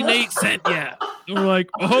Nasty Nate sent ya. And we're like,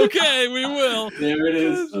 okay, we will. There it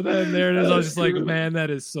is. So then there it is. I was just like, man, that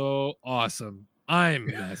is so awesome. I'm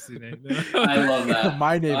Nasty Nate. I love that.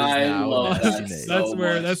 My name is now Nasty Nate.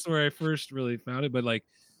 That's where I first really found it. But like,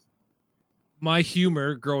 my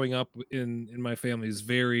humor growing up in my family is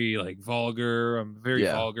very like vulgar. I'm a very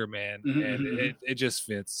vulgar man, and it just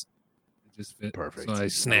fits. It just fits. Perfect. So I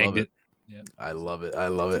snagged it. Yeah. I love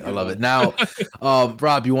it. Now,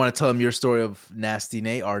 Rob, you want to tell them your story of Nasty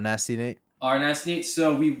Nate, our Nasty Nate? Our Nasty Nate.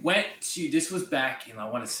 So we went to, this was back in, I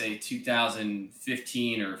want to say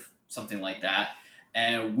 2015 or something like that.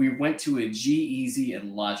 And we went to a G-Eazy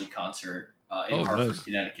and Logic concert in Hartford,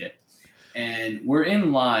 Connecticut. And we're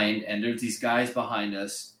in line, and there's these guys behind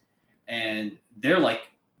us, and they're like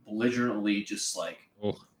belligerently just like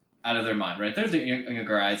out of their mind, right? They're the younger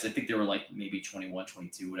guys. I think they were like maybe 21,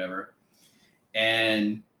 22, whatever.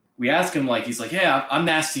 And we asked him, like, he's like, yeah, I'm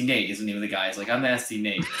Nasty Nate is the name of the guy. He's like, I'm Nasty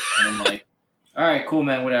Nate. And I'm like, all right, cool,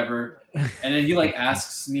 man, whatever. And then he like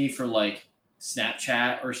asks me for like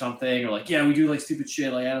Snapchat or something, or like, yeah, we do like stupid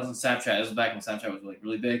shit. Like, add us on Snapchat. This was back when Snapchat was like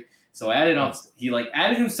really big. So I added on, he like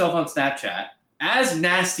added himself on Snapchat as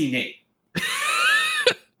Nasty Nate.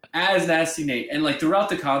 As Nasty Nate. And like throughout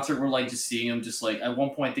the concert, we're like just seeing him just like, at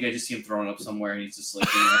one point, I think I just see him throwing up somewhere, and he's just like,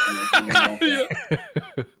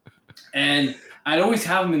 and I'd always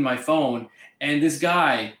have him in my phone. And this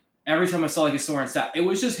guy, every time I saw like a story on Snap, it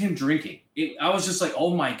was just him drinking. I was just like,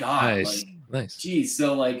 oh my God. Nice. Geez.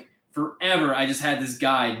 So like forever, I just had this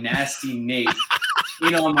guy, Nasty Nate,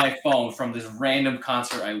 on my phone from this random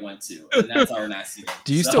concert I went to. And that's our Nasty Nate.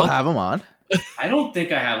 Do you still have him on? I don't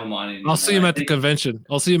think I have him on anymore. I'll see him at the convention.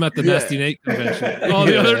 I'll see him at the Nasty Nate convention. All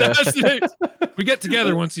the other Nasty Nates. We get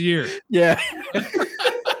together once a year. Yeah.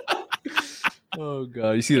 Oh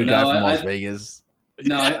God! You see the guy from Las Vegas?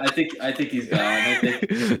 No, I think he's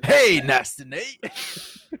gone. Hey, Nasty Nate!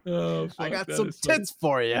 Oh, I got some tits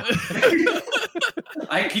for you.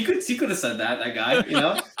 He could have said that guy.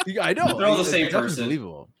 I know. They're all the same person.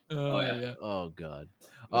 Unbelievable. Oh yeah. Oh God.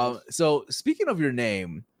 So speaking of your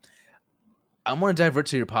name, I want to divert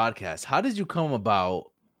to your podcast. How did you come about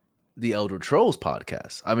the Elder Trolls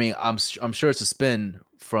podcast? I mean, I'm sure it's a spin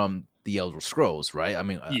from the Elder Scrolls, right? I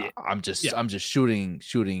mean, I'm just shooting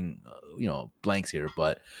blanks here,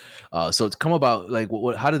 but so it's come about like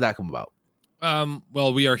how did that come about?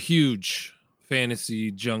 Well, we are huge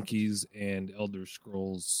fantasy junkies and Elder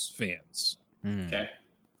Scrolls fans. Okay.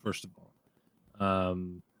 First of all,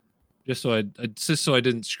 just so I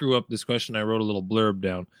didn't screw up this question, I wrote a little blurb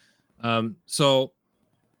down. So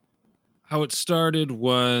how it started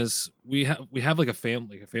was we have like a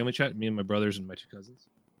family chat, me and my brothers and my two cousins.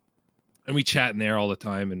 And we chat in there all the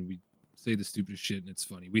time, and we say the stupidest shit, and it's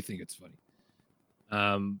funny. We think it's funny.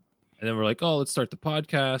 And then we're like, oh, let's start the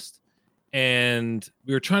podcast. And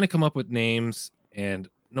we were trying to come up with names, and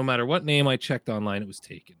no matter what name I checked online, it was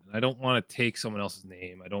taken. And I don't want to take someone else's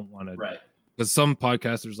name. I don't want to, right? Because some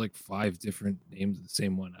podcasts, there's like 5 different names of the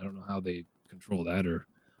same one. I don't know how they control that or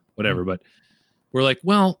whatever. But we're like,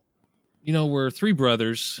 well, we're 3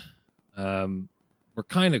 brothers. We're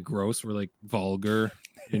kind of gross. We're like vulgar,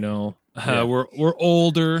 We're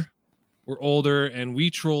older, and we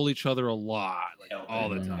troll each other a lot, like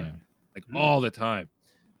all the time.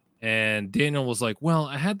 And Daniel was like, well,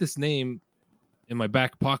 I had this name in my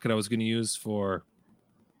back pocket I was going to use for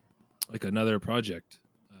like another project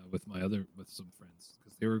with some friends,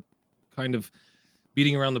 because they were kind of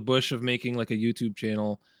beating around the bush of making like a YouTube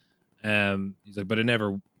channel. He's like, but it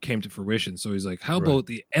never came to fruition. So he's like, how about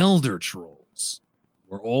the Elder Trolls?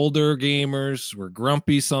 We're older gamers. We're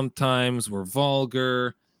grumpy sometimes. We're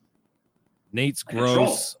vulgar. Nate's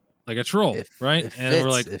gross. Like a troll, right? And fits, we're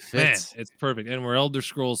like, man, it's perfect. And we're Elder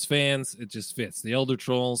Scrolls fans. It just fits. The Elder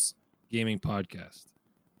Trolls Gaming Podcast.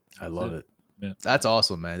 I love it. Yeah. That's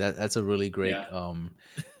awesome, man. That's a really great kind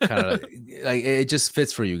of like it just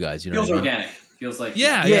fits for you guys. Feels organic. Feels like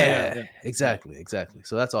yeah. Exactly.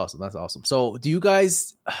 So that's awesome. So do you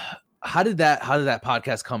guys? How did that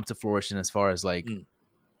podcast come to fruition as far as like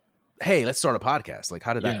hey, let's start a podcast? Like,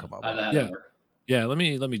 how did that come up? Yeah. Let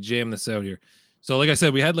me jam this out here. So, like I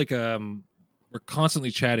said, we had like we're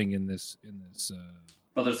constantly chatting in this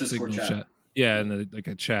brothers Discord chat. Yeah, and like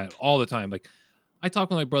a chat all the time. Like, I talk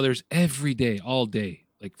with my brothers every day, all day,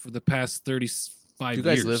 like for the past 35 years. Do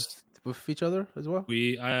you guys live with each other as well?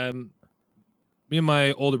 Me and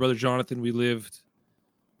my older brother Jonathan, we lived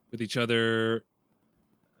with each other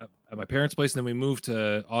at my parents' place, and then we moved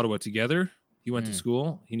to Ottawa together. He went to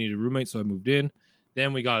school. He needed a roommate, so I moved in.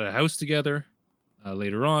 Then we got a house together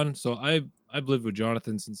later on. So I've lived with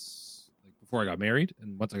Jonathan since like before I got married,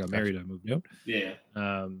 and once I got married, I moved out. Yeah.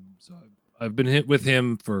 So I've been with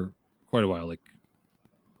him for quite a while. Like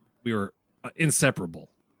we were inseparable.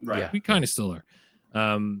 Right. Yeah. We kind of still are.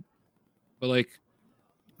 But like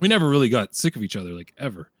we never really got sick of each other, like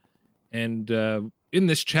ever. And in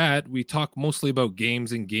this chat, we talk mostly about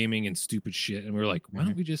games and gaming and stupid shit. And we were like, why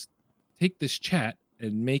don't we just take this chat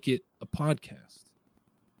and make it a podcast?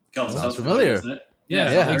 Sounds familiar. Isn't it?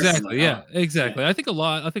 Yeah, exactly. Yeah, exactly. I think a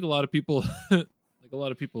lot of people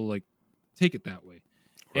like take it that way.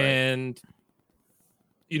 Right. And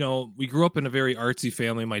you know, we grew up in a very artsy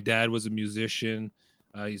family. My dad was a musician.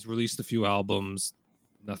 He's released a few albums,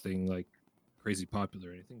 nothing like crazy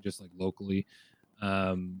popular or anything, just like locally.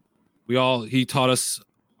 He taught us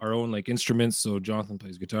our own like instruments. So Jonathan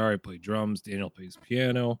plays guitar, I play drums, Daniel plays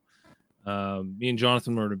piano. Me and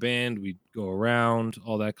Jonathan were in a band. We'd go around,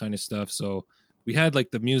 all that kind of stuff. So we had like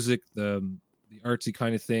the music, the artsy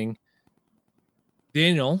kind of thing.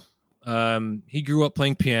 Daniel, he grew up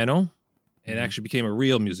playing piano and actually became a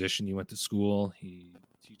real musician. He went to school. He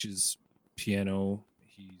teaches piano.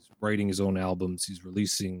 He's writing his own albums. He's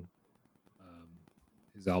releasing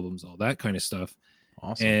his albums, all that kind of stuff.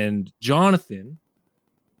 Awesome. And Jonathan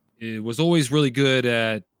was always really good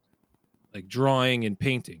at like drawing and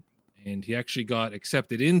painting. And he actually got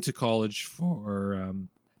accepted into college for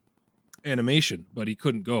animation, but he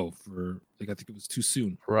couldn't go for like I think it was too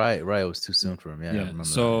soon. Right. It was too soon for him. Yeah. I remember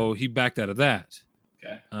So he backed out of that.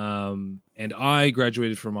 Okay. And I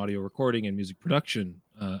graduated from audio recording and music production,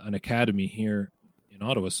 an academy here in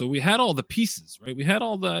Ottawa. So we had all the pieces, right? We had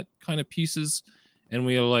all that kind of pieces, and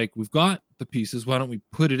we were like, we've got the pieces. Why don't we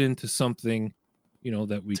put it into something, you know,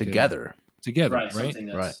 that we together, right?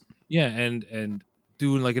 Right. Yeah, and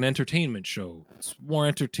doing like an entertainment show. It's more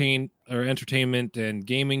entertainment and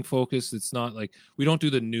gaming focused. It's not like we don't do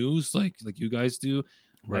the news like you guys do.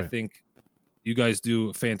 Right. I think you guys do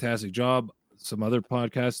a fantastic job. Some other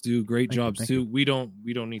podcasts do great jobs too. We don't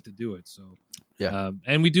need to do it. So yeah.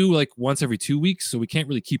 And we do like once every 2 weeks, so we can't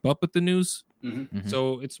really keep up with the news. Mm-hmm.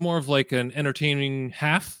 So it's more of like an entertaining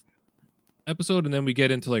half episode, and then we get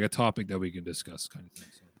into like a topic that we can discuss, kind of thing.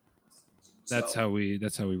 So that's how we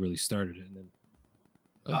really started it. And then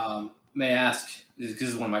may I ask? This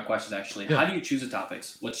is one of my questions actually. Yeah. How do you choose the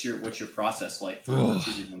topics? What's your process like for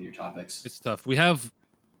choosing one of your topics? It's tough. We have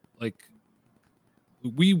like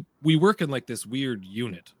we work in like this weird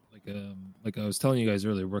unit. Like I was telling you guys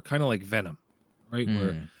earlier, we're kind of like Venom, right?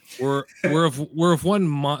 We're of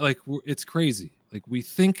one it's crazy. Like we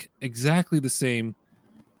think exactly the same.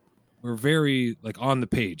 We're very like on the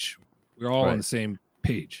page. We're all on the same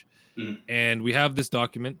page. Mm-hmm. And we have this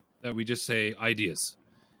document that we just say ideas.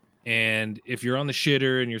 And if you're on the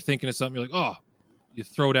shitter and you're thinking of something, you're like, oh, you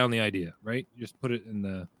throw down the idea, right? You just put it in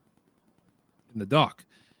the doc.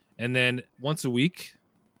 And then once a week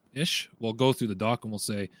ish, we'll go through the doc and we'll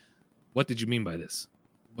say, what did you mean by this?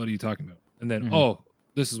 What are you talking about? And then,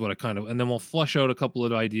 this is what I kind of, and then we'll flush out a couple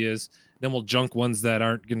of ideas. Then we'll junk ones that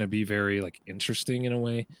aren't going to be very like interesting in a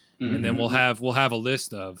way. Mm-hmm. And then we'll have a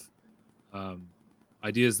list of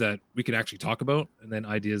ideas that we can actually talk about, and then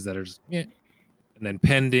ideas that are just, and then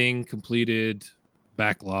pending, completed,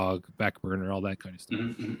 backlog, back burner, all that kind of stuff.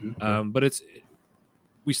 Mm-hmm. But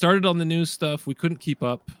we started on the news stuff. We couldn't keep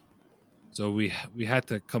up. So we had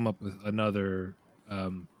to come up with another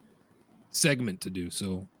segment to do.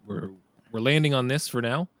 So we're landing on this for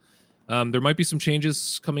now. There might be some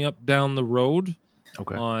changes coming up down the road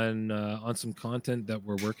on some content that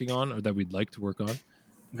we're working on or that we'd like to work on.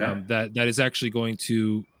 Okay. That is actually going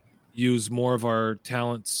to use more of our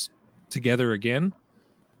talents together again.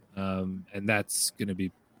 And that's going to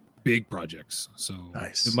be big projects. So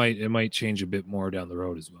nice. It might change a bit more down the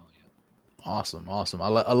road as well. Yeah. Awesome. I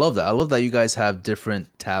love that. I love that you guys have different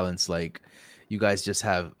talents. Like you guys just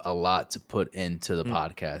have a lot to put into the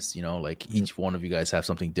podcast, you know, like each one of you guys have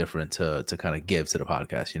something different to kind of give to the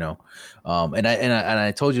podcast, you know? And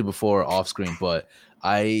I told you before off screen, but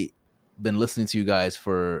I been listening to you guys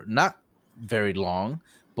for not very long,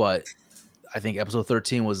 but I think episode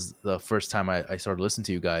 13 was the first time I started listening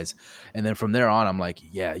to you guys. And then from there on, I'm like,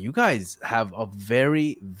 yeah, you guys have a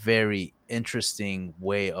very, very interesting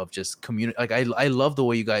way of just communicating. Like, I love the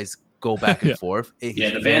way you guys go back and forth.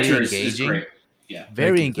 The banter is great. Yeah,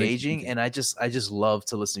 very engaging. And I just love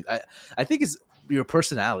to listen. I think it's your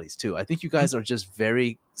personalities too. I think you guys are just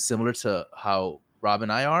very similar to how Rob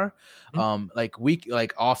and I are. Like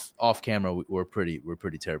off camera, we're pretty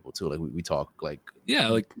terrible too. Like we talk like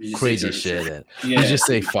crazy shit, and we just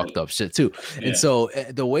say fucked up shit too. Yeah. And so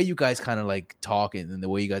the way you guys kind of like talk and the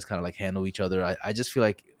way you guys kind of like handle each other, I just feel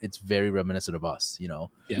like it's very reminiscent of us, you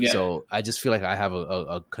know. Yeah. So I just feel like I have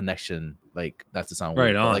a connection, like not to sound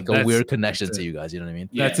weird, but like a weird connection to you guys. You know what I mean?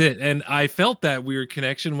 That's it. And I felt that weird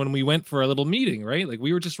connection when we went for a little meeting, right? Like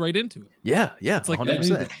we were just right into it. Yeah. It's like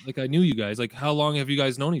I knew you guys. Like how long have you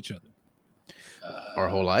guys known each other? Our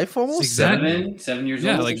whole life, almost. Exactly. 7 years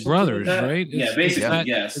old. Yeah, like brothers, right? Basically,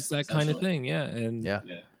 yes. It's that kind of thing, yeah. And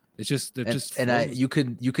it's just you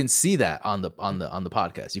can see that on the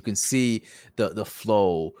podcast. You can see the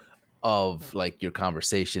flow of like your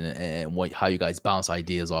conversation and how you guys bounce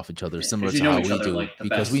ideas off each other, similar to how we do, like,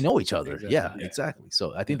 because we know each other. Exactly.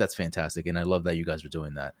 So I think that's fantastic, and I love that you guys are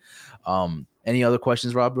doing that. Any other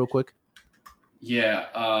questions, Rob, real quick?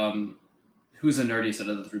 Yeah. Who's the nerdiest out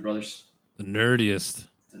of the three brothers? The nerdiest.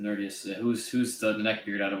 Who's the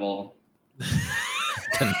neckbeard out of all?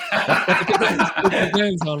 It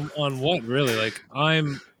depends on what, really. Like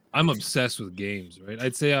I'm obsessed with games, right?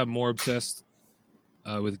 I'd say I'm more obsessed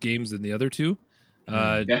with games than the other two.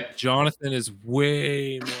 Jonathan is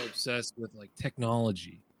way more obsessed with like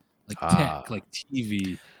technology, like tech, like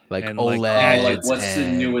TV, like and OLED. Like what's the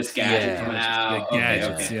newest gadget coming out?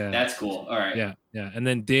 Gadgets, okay. That's cool. All right. Yeah. And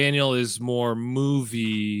then Daniel is more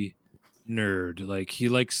movie nerd. Like he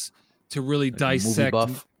likes to really dissect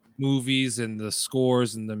movies and the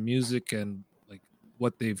scores and the music and like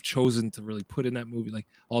what they've chosen to really put in that movie, like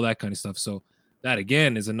all that kind of stuff. So that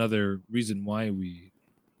again is another reason why we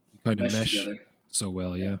kind of mesh together so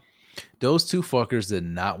well. Yeah. Those two fuckers did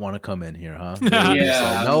not want to come in here, huh?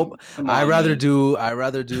 Yeah. Nope. I rather do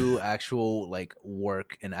actual like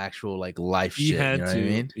work and actual like life shit. You know what I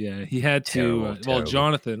mean? Yeah, he had to. Well,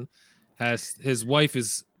 Jonathan his wife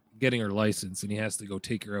is getting her license, and he has to go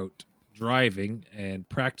take her out driving and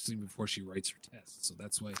practicing before she writes her test. So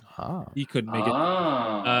that's why he couldn't make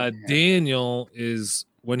it. Daniel is,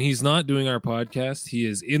 when he's not doing our podcast, he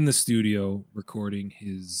is in the studio recording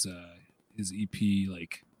his EP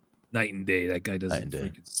like night and day. That guy doesn't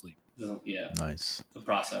freaking sleep. Nice. The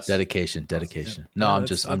process. Dedication. No, I'm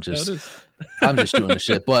just doing the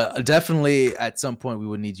shit. But definitely at some point we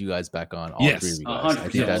would need you guys back on. All three of you guys. I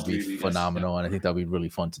think that'd be phenomenal, and I think that'd be really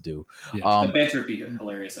fun to do. The banter would be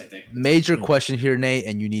hilarious, I think. Major question here, Nate,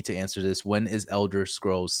 and you need to answer this. When is Elder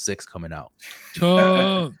Scrolls 6 coming out?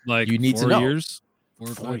 Like you need 4 to know. Years.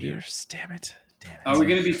 4 years. Damn it. Are we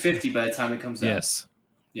gonna be 50 by the time it comes out?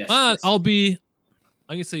 Yes. I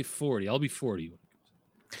can say 40. I'll be 40.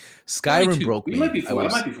 Skyrim broke me. I might be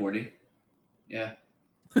 40. Yeah.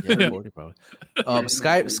 40 probably.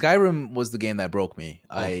 Skyrim was the game that broke me.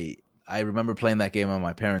 I remember playing that game on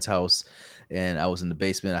my parents' house, and I was in the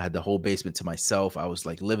basement. I had the whole basement to myself. I was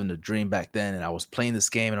like living the dream back then, and I was playing this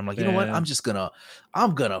game, and I'm like, you know what?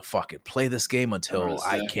 I'm gonna fucking play this game until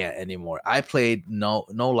I can't anymore. I played no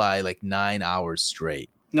lie like 9 hours straight.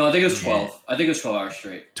 No, I think it was 12. I think it was 12 hours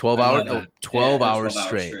straight. 12 hours? Oh, 12 hours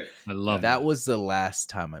straight. I love that. Was the last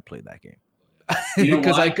time I played that game.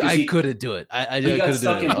 Because I couldn't do it. I got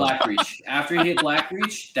stuck in Blackreach. After he hit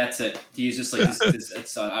Blackreach, that's it. He's just like,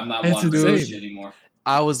 I'm not wanting to do this shit anymore.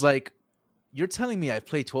 I was like, you're telling me I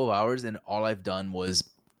played 12 hours and all I've done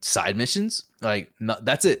was side missions? Like, no,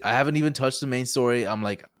 that's it. I haven't even touched the main story. I'm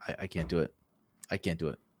like, I can't do it.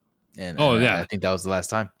 And I think that was the last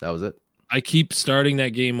time. That was it. I keep starting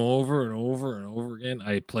that game over and over and over again.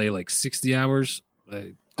 I play like 60 hours.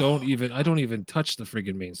 I don't even touch the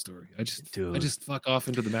friggin' main story. I just fuck off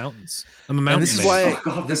into the mountains. I'm a mountain. This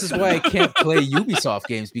is why I can't play Ubisoft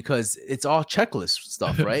games, because it's all checklist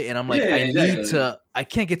stuff, right? And I'm like, I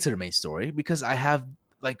can't get to the main story because I have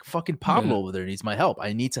like fucking Pablo over there needs my help.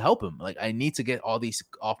 I need to help him. Like I need to get all these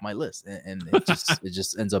off my list, and it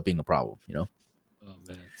just ends up being a problem, you know. Oh,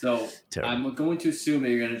 man. So I'm going to assume that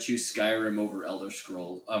you're going to choose Skyrim over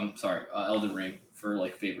Elden Ring for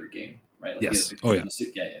like favorite game, right? Like, yes.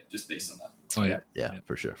 Just based on that. Oh yeah,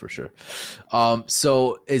 for sure.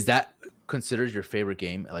 So is that considered your favorite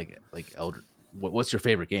game? Like Elden? What's your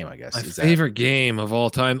favorite game? I guess my favorite game of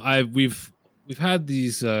all time. We've had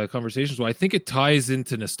these conversations where I think it ties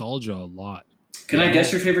into nostalgia a lot. Can I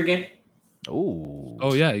guess your favorite game?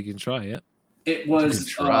 Oh yeah, you can try. Yeah. It was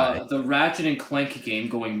the Ratchet and Clank game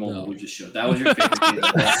going mobile. We just showed that was your favorite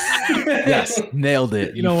game. Yes, nailed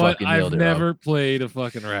it. You know what? I've never played a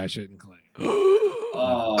fucking Ratchet and Clank.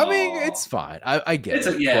 I mean, it's fine. I get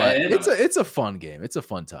it. Yeah, it's a fun game. It's a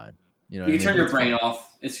fun time. You know, you can turn your brain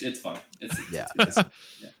off. It's fun.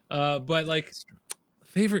 But like,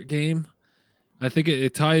 favorite game, I think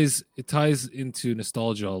it ties into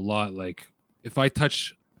nostalgia a lot. Like, if I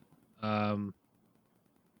touch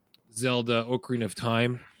Zelda Ocarina of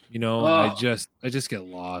Time, you know, I just get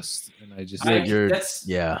lost, and I just that's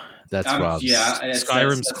Rob's. Yeah,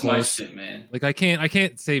 Skyrim's close, shit, man. Like I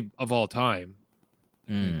can't say of all time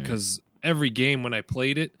because every game when I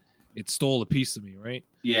played it, it stole a piece of me, right?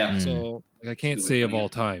 Yeah. So like, I can't say of all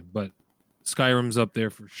time, but Skyrim's up there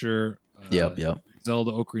for sure. Yep.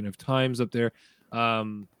 Zelda Ocarina of Time's up there. I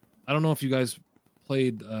don't know if you guys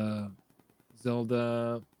played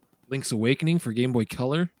Zelda Link's Awakening for Game Boy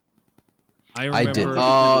Color. I did.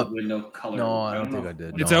 No color. No, I don't think I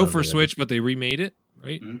did. It's out for Switch, but they remade it,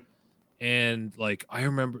 right? Mm-hmm. And like I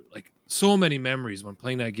remember, like so many memories when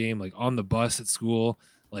playing that game, like on the bus at school,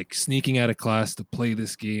 like sneaking out of class to play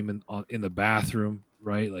this game in the bathroom,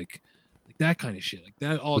 right? Like that kind of shit, like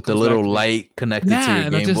that. All with the little light connected to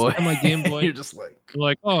your Game Boy. On my Game Boy, you're just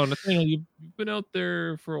like, oh, Nathaniel, you've been out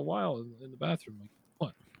there for a while in the bathroom. Like,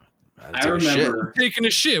 what? I remember taking a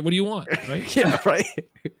shit. What do you want? Right? Yeah, right.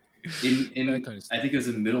 In kind of I think it was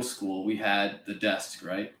in middle school, we had the desk,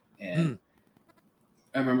 right? And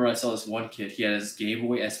I remember I saw this one kid. He had his Game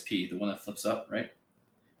Boy SP, the one that flips up, right?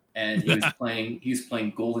 And he was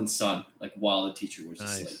playing Golden Sun, like while the teacher was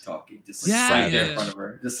just like talking, just like right there in front of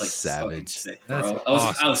her, just like savage. Sick, bro.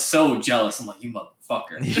 I was so jealous. I'm like, you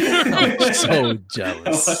motherfucker. I'm so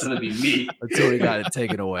jealous. I wanted to be me until he got it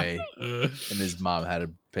taken away, and his mom had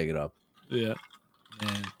to pick it up. Yeah,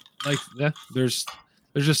 man. Like there's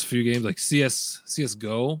just a few games like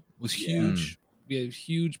CS:GO was huge. Yeah,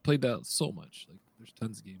 huge. Played that so much. Like there's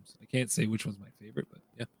tons of games. I can't say which one's my favorite, but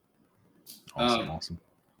yeah. Awesome.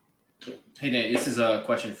 Hey Nate, this is a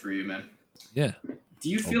question for you, man. Yeah. Do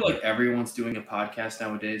you feel like everyone's doing a podcast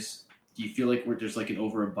nowadays? Do you feel like there's like an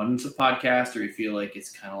overabundance of podcasts, or you feel like it's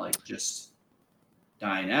kind of like just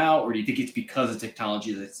dying out, or do you think it's because of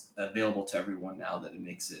technology that's available to everyone now that it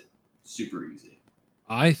makes it super easy?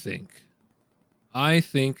 I think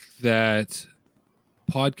that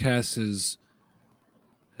podcasts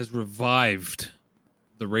has revived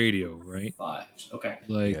the radio, right? Okay.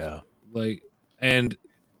 And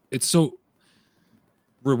it's so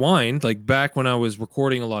rewind, like back when I was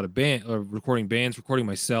recording a lot of recording bands, recording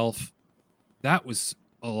myself, that was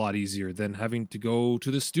a lot easier than having to go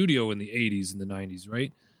to the studio in the 80s and the 90s,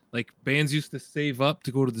 right? Like bands used to save up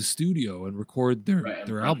to go to the studio and record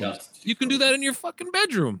their albums. You can do that in your fucking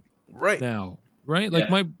bedroom right now, right? Like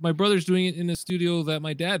my brother's doing it in a studio that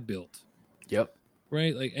my dad built. Yep.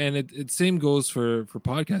 Right? Like, and it same goes for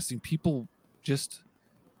podcasting. People just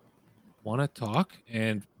want to talk,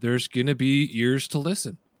 and there's gonna be ears to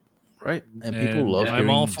listen, right? And people love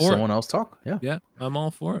hearing someone else talk. Yeah, I'm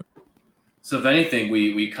all for it. So if anything,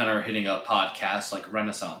 we kind of are hitting a podcast like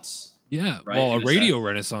renaissance. Yeah, right? Well, a radio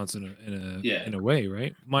renaissance in a way,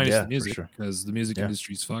 right? Minus the music, because the music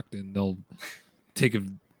industry's fucked, and they'll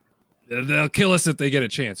kill us if they get a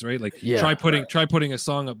chance, right? Like try putting a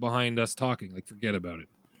song up behind us talking, like forget about it.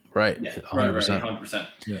 Right. Yeah,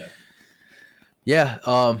 100%. Yeah.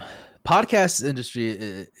 Podcast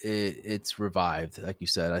industry, it's revived, like you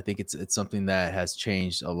said. I think it's something that has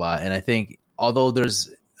changed a lot, and I think although there's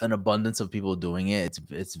an abundance of people doing it,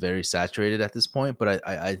 it's very saturated at this point. But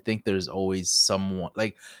I think there's always someone,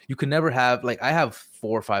 like you can never have, like I have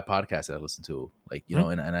 4 or 5 podcasts that I listen to, like you know,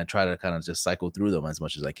 and I try to kind of just cycle through them as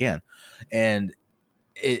much as I can, and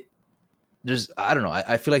I don't know.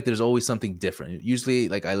 I feel like there's always something different. Usually,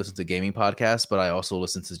 like I listen to gaming podcasts, but I also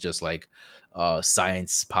listen to just like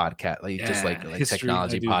science podcast, like just like history,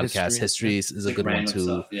 technology podcasts. History is a good one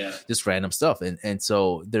too. Just random stuff, and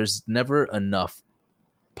so there's never enough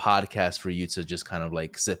podcasts for you to just kind of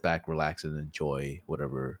like sit back, relax, and enjoy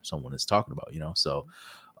whatever someone is talking about. You know, so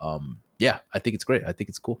yeah, I think it's great. I think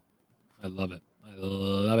it's cool. I love it.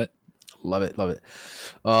 Love it.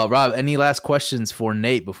 Rob, any last questions for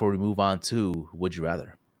Nate before we move on to Would You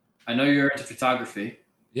Rather? I know you're into photography.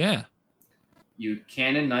 Yeah. You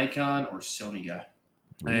Canon, Nikon, or Sony guy?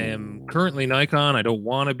 I am currently Nikon. I don't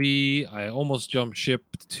want to be. I almost jumped ship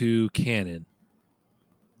to Canon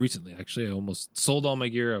recently. Actually, I almost sold all my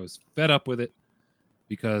gear. I was fed up with it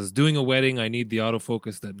because doing a wedding, I need the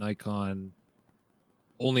autofocus that Nikon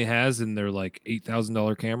only has in their like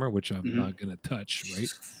 $8,000 camera, which I'm not going to touch, right?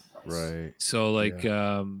 Right. So like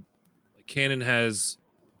Canon has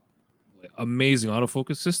amazing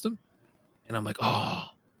autofocus system, and I'm like, oh,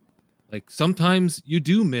 like sometimes you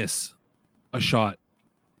do miss a shot,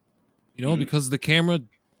 because the camera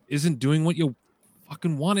isn't doing what you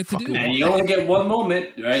fucking want it to do. And you only get one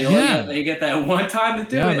moment, right? You get that one time to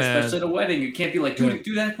do it, especially at a wedding. You can't be like,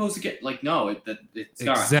 do that pose again. Like, no, it's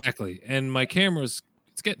gone. Exactly. And my camera's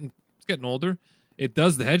it's getting older. It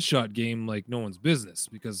does the headshot game like no one's business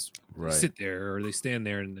because they sit there or they stand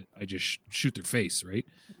there and I just shoot their face, right?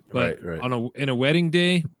 But in a wedding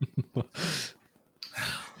day,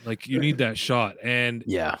 like you need that shot. And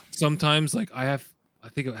sometimes like I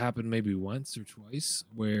think it happened maybe once or twice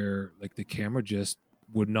where like the camera just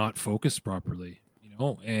would not focus properly,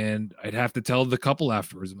 and I'd have to tell the couple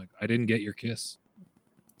afterwards, I'm like, I didn't get your kiss.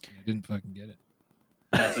 I didn't fucking get it.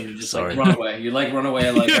 Yeah, so you just like run away. You like run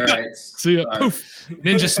away, like, all right. See ya. Poof.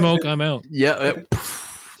 Ninja smoke, I'm out. Yeah.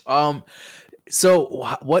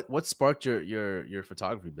 So what sparked your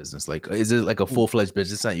photography business? Like, is it like a full-fledged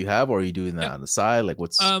business that you have, or are you doing that on the side? Like,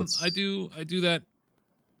 what's I do that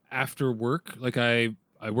after work. Like I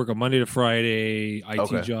work a Monday to Friday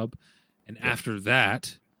IT job, and after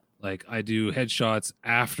that, like I do headshots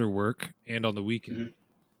after work and on the weekend. Mm-hmm.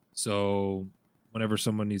 So whenever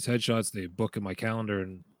someone needs headshots, they book in my calendar,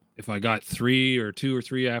 and if I got 2 or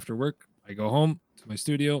 3 after work, I go home to my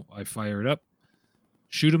studio, I fire it up,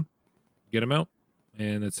 shoot them, get them out,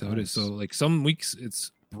 and that's how it is. So like some weeks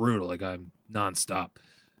it's brutal, like I'm nonstop,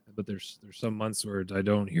 but there's some months where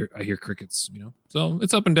I hear crickets, So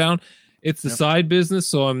it's up and down. It's the side business,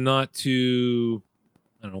 so I'm not too,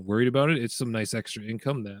 worried about it. It's some nice extra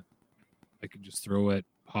income that I can just throw at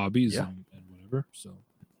hobbies and whatever. So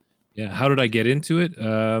yeah, how did I get into it?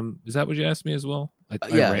 Is that what you asked me as well?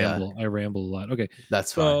 I ramble a lot. Okay,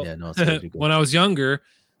 that's fine. It's good. When I was younger,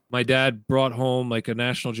 my dad brought home like a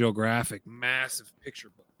National Geographic massive picture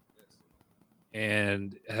book,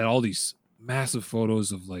 and it had all these massive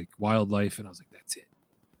photos of like wildlife, and I was like, that's it.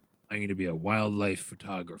 I'm going to be a wildlife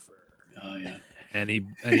photographer. Oh yeah. And he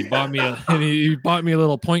bought me a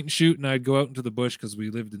little point and shoot, and I'd go out into the bush because we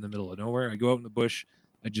lived in the middle of nowhere. I'd go out in the bush,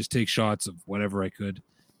 I'd just take shots of whatever I could.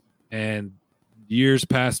 And years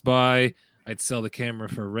passed by, I'd sell the camera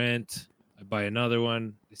for rent. I'd buy another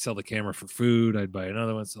one. I'd sell the camera for food. I'd buy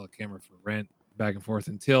another one, sell the camera for rent, back and forth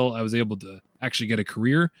until I was able to actually get a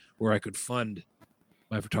career where I could fund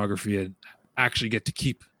my photography and actually get to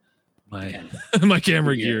keep my my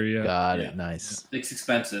camera gear. Yeah, got it. Nice. It's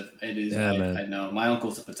expensive. It is. I know. My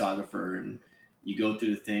uncle's a photographer, and you go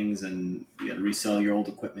through the things, and you got to resell your old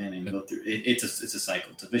equipment, and go through. It's a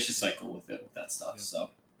cycle. It's a vicious cycle with that stuff. Yeah. So.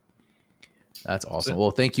 That's awesome.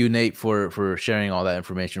 Well, thank you, Nate, for sharing all that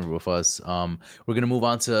information with us. We're gonna move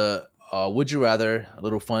on to Would You Rather, a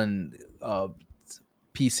little fun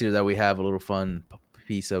piece here that we have, a little fun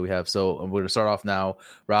piece that we have. So we're gonna start off now.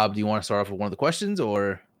 Rob, do you want to start off with one of the questions,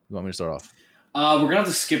 or you want me to start off? We're gonna have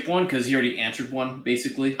to skip one because he already answered one,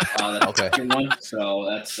 basically. That's okay. One, so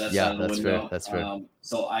that's out of the window. Fair. That's fair.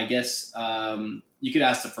 So I guess you could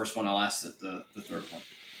ask the first one. I'll ask the third one.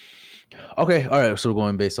 Okay, all right. So we're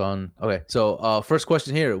going based on So first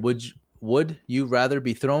question here: Would you rather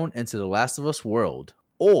be thrown into the Last of Us world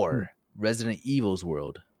or Resident Evil's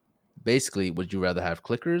world? Basically, would you rather have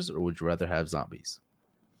clickers or would you rather have zombies?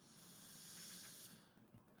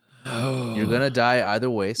 Oh. You're gonna die either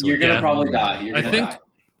way. So you're gonna probably die.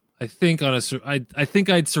 I think I think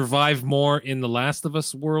I'd survive more in the Last of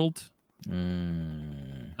Us world.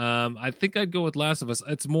 I think I'd go with Last of Us.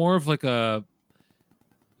 It's more of like a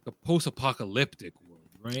post-apocalyptic world,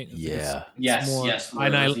 right? Yeah. Yes.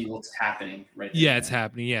 What's happening right there. Yeah, it's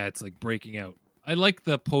happening. Yeah, it's like breaking out. I like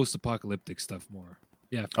the post-apocalyptic stuff more.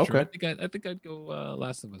 Yeah, for sure. I think I'd go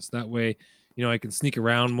Last of Us. That way, I can sneak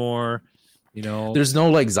around more. There's no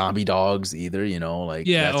like zombie dogs either. Like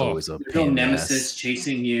that's always a there's no nemesis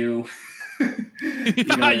chasing you. You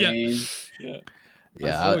know what I mean? Yeah.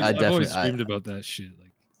 I've always screamed about that shit.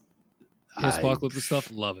 Like post-apocalyptic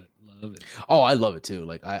stuff. Love it. Oh, I love it too.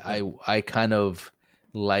 Like I kind of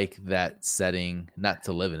like that setting, not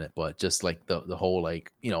to live in it, but just like the whole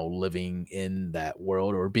like living in that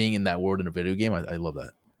world or being in that world in a video game. I love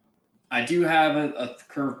that. I do have a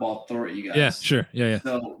curveball throw at you guys. Yeah, sure. Yeah.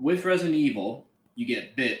 So with Resident Evil, you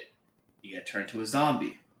get bit, you get turned to a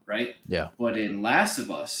zombie, right? Yeah. But in Last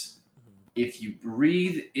of Us, if you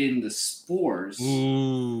breathe in the spores,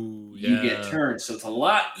 you get turned. So it's a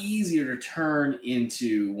lot easier to turn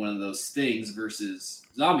into one of those things versus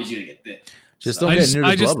zombies. You're gonna get bit. Just don't get near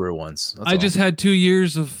the blubber once. I just had 2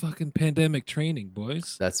 years of fucking pandemic training,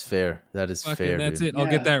 boys. That's fair. That is fair. That's dude. it. I'll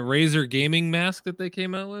get that Razer gaming mask that they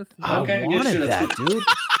came out with. I wanted that, dude.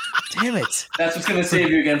 Damn it. That's what's gonna save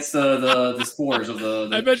you against the spores of the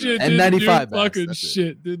I bet you it And didn't 95 do max, fucking that's it.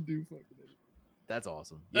 shit. Didn't do fucking. That's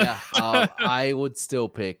awesome. Yeah, I would still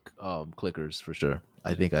pick clickers for sure.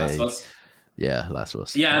 I think Last of Us. Last of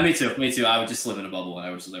Us. Yeah, me too. Me too. I would just live in a bubble and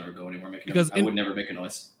I would just never go anywhere. I would never make a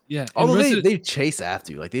noise. Yeah. Although they chase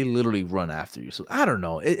after you, like they literally run after you. So I don't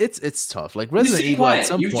know. It's tough. Like You Resident stay Evil at quiet.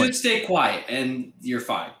 some You point. should stay quiet, and you're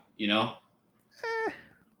fine.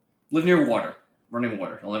 Live near water, running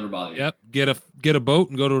water. It'll never bother you. Yep. Get a boat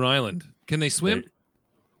and go to an island. Can they swim?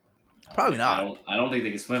 Probably not. I don't think they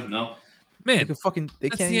can swim. No. They Man, can they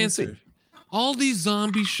that's can't the even answer. see. All these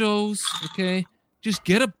zombie shows, okay? Just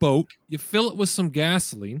get a boat, you fill it with some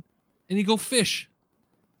gasoline, and you go fish.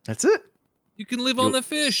 That's it. You can live on the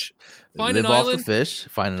fish. Find Live an off island. the fish.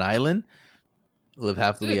 Find an island. Live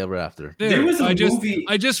happily ever after. There was a movie.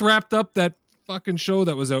 I just wrapped up that fucking show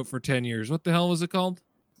that was out for 10 years. What the hell was it called?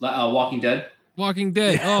 Walking Dead. Walking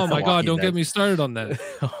Dead. Oh my Walking God, don't Dead. get me started on that.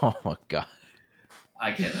 Oh my god.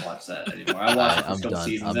 I can't watch that anymore. I watched the I'm first couple done.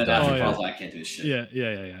 seasons, I'm and done. after Oh, yeah. I was like, I can't do this shit.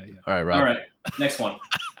 Yeah. All right, Rob. All right, next one.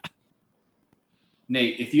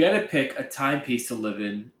 Nate, if you had to pick a timepiece to live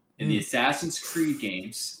in the Assassin's Creed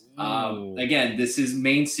games, Ooh. again, this is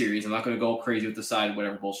main series. I'm not going to go crazy with the side,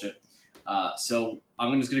 whatever bullshit. So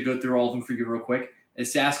I'm just going to go through all of them for you real quick.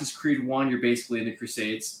 Assassin's Creed 1, you're basically in the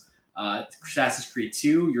Crusades. Assassin's Creed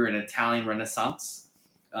 2, you're in Italian Renaissance.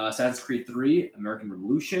 Assassin's Creed 3, American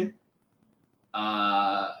Revolution.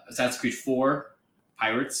 Assassin's Creed 4,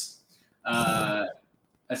 Pirates.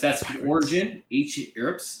 Assassin's Creed Origin,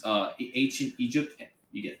 Ancient Egypt.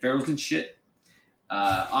 You get pharaohs and shit.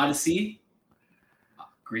 Odyssey,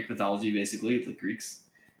 Greek mythology, basically, the Greeks.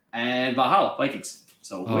 And Valhalla, Vikings.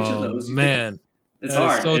 So which of those? Man, It's that is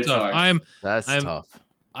hard. so It's tough. hard. That's tough.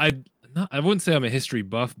 I wouldn't say I'm a history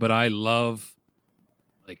buff, but I love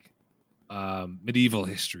like medieval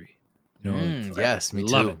history. You know, Yes, me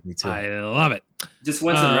love too. it. Me too. I love it. Just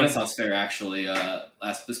went to the Renaissance Fair actually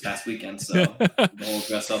this past weekend. So the whole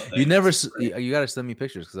dress up thing. You never. It's great. You got to send me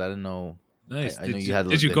pictures because I didn't know. Nice. I know you had.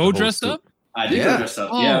 Did you the go whole dressed suit. up? I did Yeah. go dress up.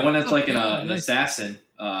 Oh, Yeah, I went as like an nice. assassin.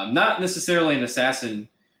 Not necessarily an assassin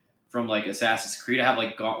from like Assassin's Creed. I have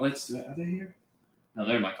like gauntlets. Are they here? No,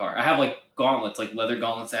 they're in my car. I have like gauntlets, like leather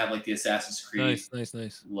gauntlets that have like the Assassin's Creed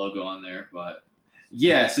Nice. logo on there. But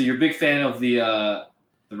yeah, so you're a big fan of the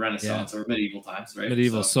Renaissance or medieval times, right?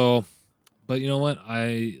 Medieval. So, but you know what?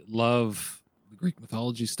 I love the Greek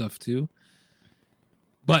mythology stuff too.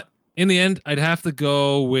 But in the end, I'd have to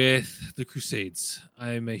go with the Crusades.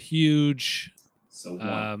 I'm a huge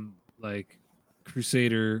like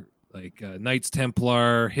Crusader, like Knights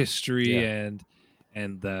Templar history and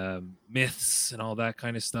the myths and all that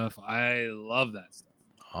kind of stuff. I love that stuff.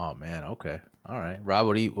 Oh man. Okay. All right. Rob,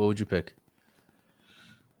 what would you pick?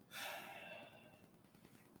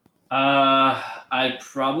 I'd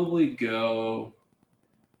probably go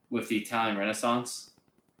with the Italian Renaissance.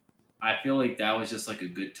 I feel like that was just like a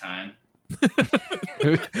good time.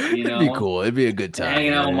 It'd be cool. It'd be a good time.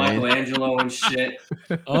 Hanging out with you know what I mean? Michelangelo and shit.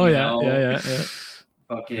 Oh You yeah, know? yeah.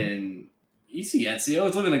 Fucking easy. Ezio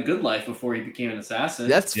was living a good life before he became an assassin.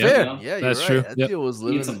 That's Yeah, fair. you know? Yeah, you're That's right. true. That Yep. deal was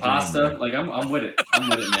living Eat some the dream, pasta. man. Like I'm with it. I'm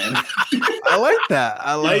with it, man. I like that.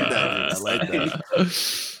 I like that. I like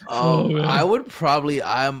that. Oh, man. I would probably.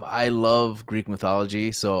 I love Greek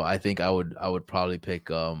mythology, so I think I would probably pick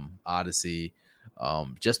Odyssey,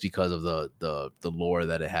 just because of the lore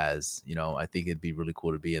that it has. You know, I think it'd be really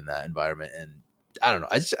cool to be in that environment, and I don't know.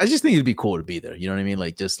 I just think it'd be cool to be there. You know what I mean?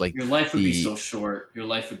 Like just like Your life would be so short. Your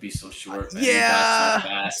life would be so short, man. Yeah. You got so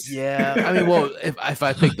fast. yeah. I mean, well, if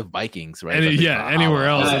I pick the Vikings, right? If I pick Valhalla, anywhere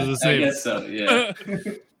else I, is the I same. guess so.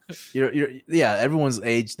 Yeah. You're everyone's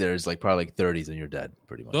age there is like probably like 30s and you're dead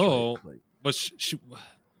pretty much. So- right? Like, But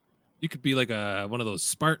you could be like one of those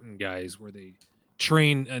Spartan guys where they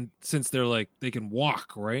train, and since they're like they can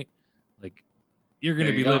walk, right? Like you're gonna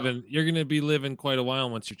There you be go. living. You're gonna be living quite a while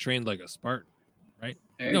once you're trained like a Spartan, right?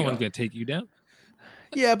 There No you one's go. gonna take you down.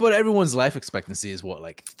 yeah, but everyone's life expectancy is what,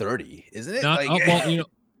 like 30, isn't it? Not, Like, well,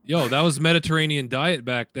 yo, that was Mediterranean diet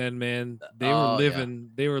back then, man. They were Oh, yeah. living.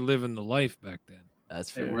 They were living the life back then.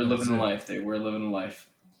 that's They fair. were living the life. They were living the life.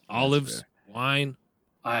 Olives, wine,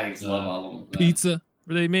 I love all of them. pizza.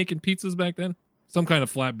 Were they making pizzas back then? Some kind of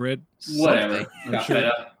flatbread. Whatever. Something, Got sure.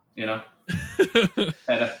 feta, you know.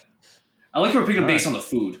 Feta. I like we're picking based on the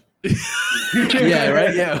food. Yeah,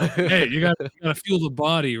 right. Yeah. Hey, you got to fuel the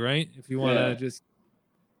body, right? If you want to Yeah. just,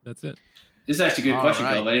 that's it. This is actually a good All question,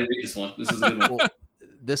 right. Bill. I didn't read this one. This is a good one. Well,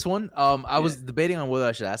 this one, I was debating on whether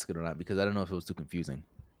I should ask it or not because I don't know if it was too confusing.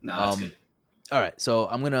 No, that's Um, good. All right, so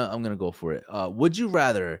I'm gonna go for it. Would you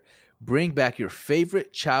rather bring back your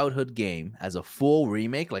favorite childhood game as a full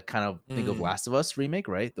remake, like kind of think of Mm. Last of Us remake,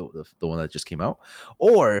 right? The one that just came out.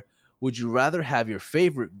 Or would you rather have your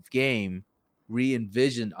favorite game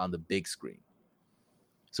re-envisioned on the big screen?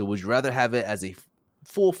 So would you rather have it as a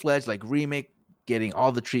full-fledged like remake, getting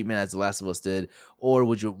all the treatment as The Last of Us did, or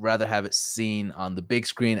would you rather have it seen on the big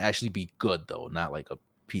screen, actually be good though, not like a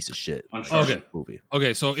piece of shit Okay. movie?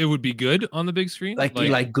 Okay, so it would be good on the big screen, Like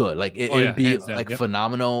good, like it would be hands down, like yep.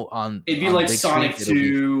 phenomenal on. It'd be on like big Sonic screen.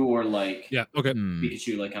 It'll 2 or like Yeah. Okay.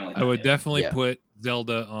 Pikachu, like kind of like I would that. definitely Yeah. put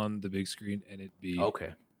Zelda on the big screen, and it'd be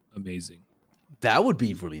Okay, amazing. that would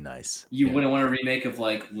be really nice. You Yeah. wouldn't want a remake of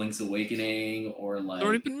like Link's Awakening or like It's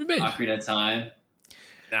already been remade. Ocarina of Time.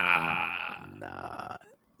 Nah.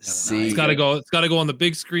 It's See, got to go. It's got to go on the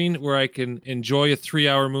big screen where I can enjoy a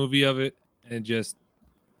 3-hour movie of it and just.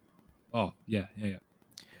 Oh yeah.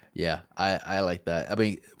 yeah, I like that. I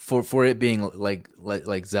mean, for it being like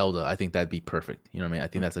Zelda, I think that'd be perfect. You know what I mean? I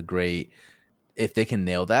think that's a great. If they can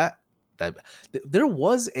nail that, there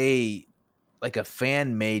was a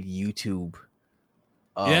fan made YouTube.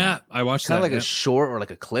 Yeah, I watched kind that. of like a short or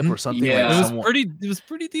like a clip or something. Yeah. Like It was someone- pretty. It was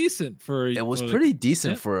pretty decent for. It was like- pretty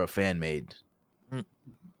decent yeah. for a fan made.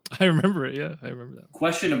 I remember it. Yeah, I remember that.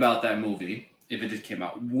 Question about that movie, if it just came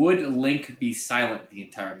out, would Link be silent the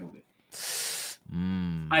entire movie?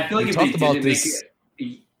 I feel like We if talked they about didn't this make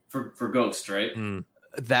it for Ghost, right?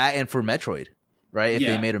 that and for Metroid, right? If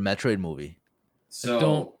Yeah. they made a Metroid movie,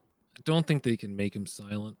 So, I don't think they can make him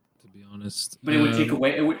silent, to be honest. but it would take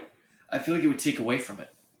away. It would. I feel like it would take away from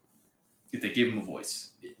it if they gave him a voice.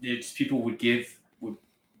 It's people would.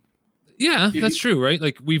 Yeah, If that's you- true, right?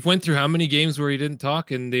 Like we've went through how many games where he didn't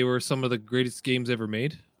talk, and they were some of the greatest games ever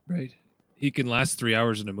made, right? He can last 3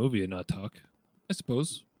 hours in a movie and not talk, I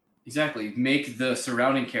suppose. Exactly. Make the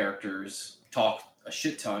surrounding characters talk a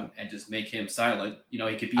shit ton and just make him silent. You know,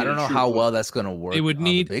 he could be. I don't know how well that's gonna work. They would on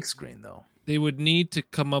need- the big screen though. They would need to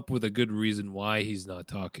come up with a good reason why he's not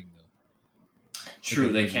talking, though.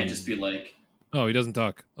 True. They can't just be like. Oh, he doesn't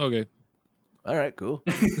talk. Okay. All right, cool.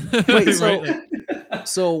 Wait, so- like,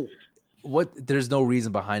 So, what? There's no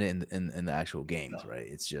reason behind it in the actual games, No. right?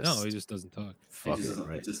 It's just no, he just doesn't talk. fuck It's it, just,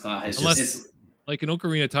 right? it's just not. It's Unless- just, it's, Like in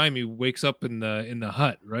Ocarina of Time, he wakes up in the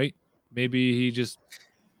hut, right? Maybe he just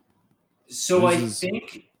so I loses-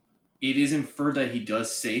 think it is inferred that he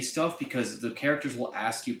does say stuff because the characters will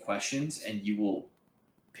ask you questions and you will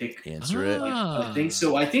pick Answer it. a thing.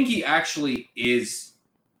 So I think he actually is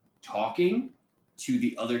talking to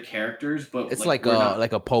the other characters, but It's like we're a not-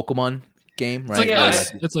 like a Pokemon game, It's right? like Yeah.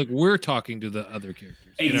 us. It's like we're talking to the other characters.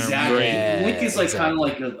 in our Exactly. brain. Yeah, Link is like kind of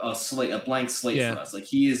like exactly. a slate, a blank slate Yeah. for us. Like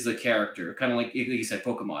he is the character, kind of like you said,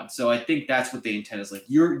 Pokemon. So I think that's what they intend is like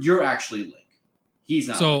you're actually Link. He's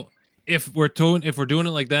not. So if we're doing it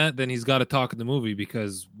like that, then he's got to talk in the movie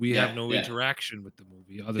because we Yeah, have no yeah. interaction with the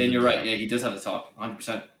movie. Other then than you're that. right. Yeah, he does have to talk.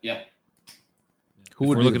 100%. Yeah. Who If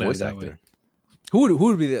would we're be looking the at it voice that way. actor? Who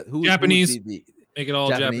would be the who? Japanese. Who would be Make it all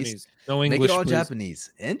Japanese? Japanese. No the, English. make it all please.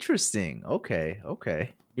 Japanese. Interesting. Okay.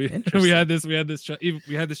 We Interesting. had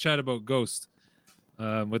this chat about Ghost.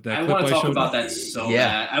 With that I clip want I to talk showed about you. that so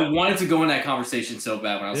Yeah. bad. I wanted to go in that conversation so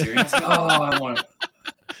bad when I was here. It's like, oh, I want to.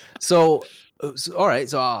 So, all right.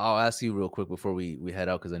 So I'll ask you real quick before we head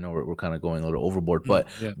out because I know we're kind of going a little overboard. But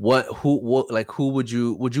Yeah. who would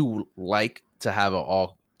you like to have an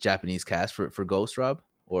all Japanese cast for Ghost, Rob?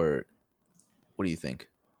 Or what do you think?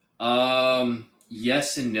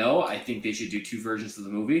 Yes and no. I think they should do two versions of the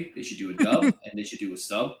movie. They should do a dub and they should do a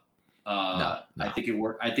sub. No. I think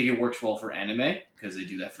it works well for anime because they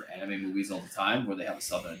do that for anime movies all the time where they have a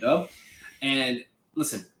sub and a dub. And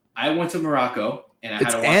listen, I went to Morocco and I had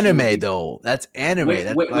It's to watch the anime movie. though. That's anime. Wait,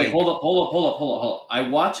 That's wait, like- hold up.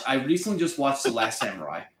 I recently just watched The Last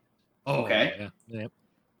Samurai. Oh, Okay. Yeah.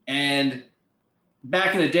 And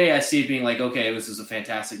back in the day, I see it being like, okay, this is a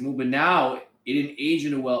fantastic movie. But now it didn't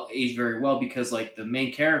age very well because like the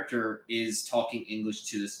main character is talking English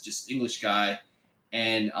to this just English guy,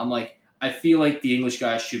 and I'm like, I feel like the English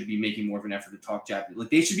guy should be making more of an effort to talk Japanese. Like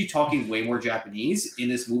they should be talking way more Japanese in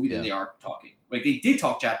this movie than Yeah. they are talking. Like they did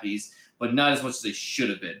talk Japanese, but not as much as they should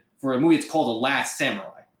have been for a movie. It's called The Last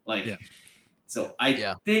Samurai. Like, Yeah. so I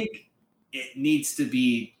Yeah. think it needs to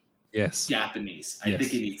be Yes. Japanese. I Yes.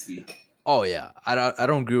 think it needs to be. Oh yeah, I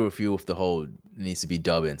don't agree with you with the whole needs to be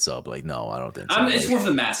dub and sub. Like no, I don't think so. It's Like, more for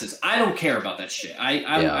the masses. I don't care about that shit.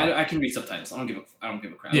 Yeah. I can read subtitles. I don't give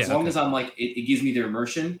a crap. Yeah, As long okay. as I'm like it gives me the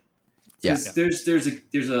immersion. Yeah. 'Cause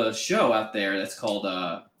There's a show out there that's called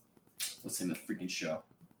what's the name of the freaking show?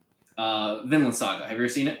 Vinland Saga. Have you ever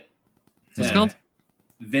seen it? What's it Yeah. called?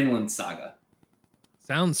 Vinland Saga.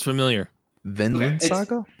 Sounds familiar. Vinland Okay, it's-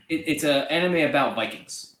 Saga. It's an anime about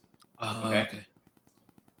Vikings. Okay.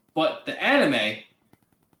 But the anime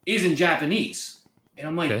is in Japanese. And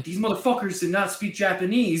I'm like, these motherfuckers did not speak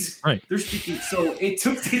Japanese. Right. They're speaking. So it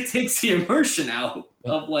takes the immersion out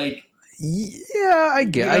of like. Yeah, I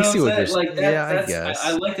get. I see what you're saying. Like I guess.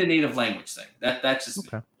 I like the native language thing. That's just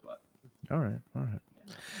okay. All right.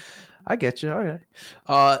 I get you. All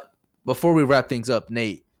right. Before we wrap things up,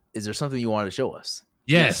 Nate, is there something you wanted to show us?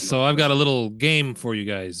 Yes. So I've got a little game for you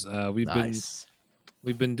guys.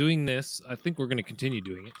 We've been doing this. I think we're going to continue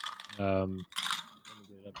doing it. Let me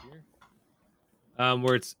get it up here.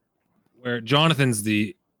 Where Jonathan's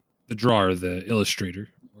the drawer, the illustrator,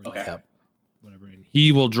 or whatever, and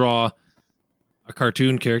he will draw a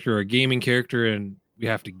cartoon character or a gaming character, and we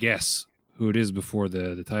have to guess who it is before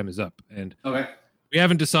the time is up. And we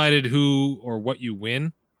haven't decided who or what you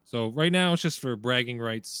win. So right now it's just for bragging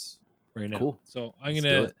rights. Right now. Cool. So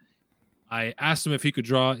I asked him if he could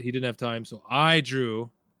draw. He didn't have time, so I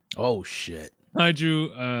drew. Oh shit! I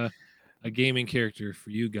drew a gaming character for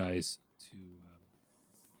you guys to.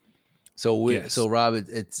 So Rob,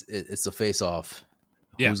 it's a face off.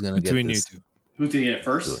 Yeah, who's gonna get this? You two? Who's gonna get it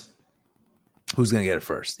first? Who's gonna get it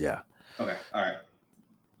first? Yeah. Okay. All right.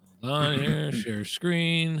 Hold on here. Share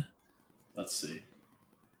screen. Let's see.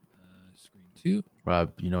 Screen 2.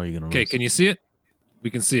 Rob, you know you're gonna. Okay, can you see it? We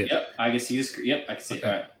can see it. Yep, I can see the screen. Yep, I can see it.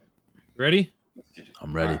 All right. Ready?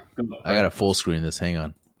 I'm ready. I got a full screen this. Hang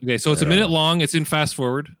on. Okay, so it's a minute long. It's in fast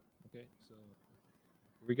forward. Okay, so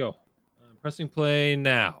here we go. I'm pressing play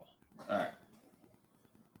now. All right.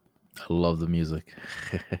 I love the music.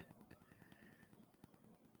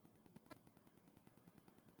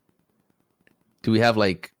 Do we have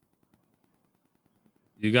like?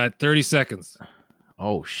 You got 30 seconds.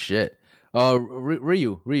 Oh shit!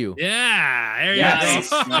 Ryu. Yeah, there you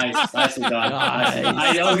go. Nice. Nicely done.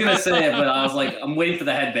 I was gonna say it, but I was like, I'm waiting for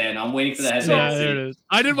the headband. Yeah, there it is.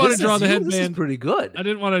 I didn't want to draw the headband. This is pretty good. I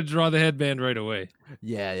didn't want to draw the headband right away.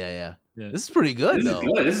 Yeah. This is pretty good.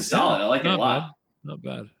 This is solid. I like it a lot. Not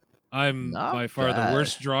bad. I'm by far the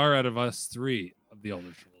worst drawer out of us three of the Elder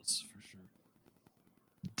Trolls for sure.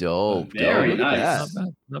 Dope. Very nice.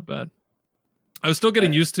 Not bad. I was still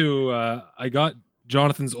getting used to. I got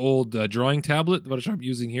Jonathan's old drawing tablet, what I'm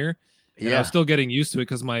using here. Yeah, I was still getting used to it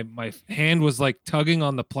because my hand was like tugging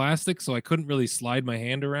on the plastic, so I couldn't really slide my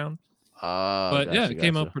hand around. But it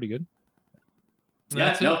came out pretty good.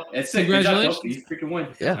 Yeah, it's sick. Congratulations! You freaking win.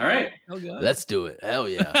 Yeah. All right. Let's do it. Hell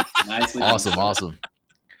yeah. Nicely. Awesome.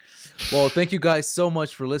 Well, thank you guys so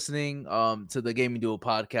much for listening to the Gaming Duel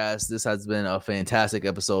podcast. This has been a fantastic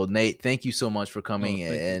episode. Nate, thank you so much for coming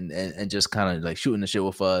and just kind of like shooting the shit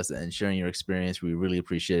with us and sharing your experience. We really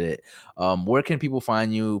appreciate it. Where can people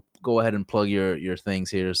find you? Go ahead and plug your things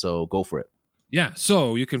here. So go for it. Yeah.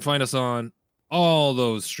 So you can find us on all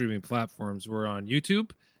those streaming platforms. We're on YouTube,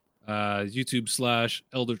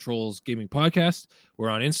 YouTube/Elder Trolls Gaming Podcast. We're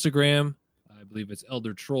on Instagram. I believe it's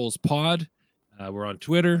Elder Trolls Pod. We're on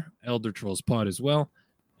Twitter, Elder Trolls Pod as well.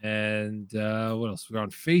 And what else? We're on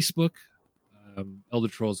Facebook, Elder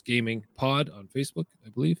Trolls Gaming Pod on Facebook, I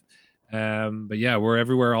believe. But yeah, we're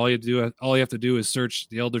everywhere. All you have to do is search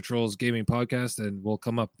the Elder Trolls Gaming Podcast, and we'll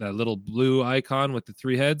come up that little blue icon with the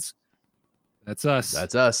 3 heads. That's us.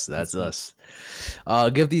 That's us.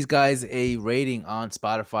 Give these guys a rating on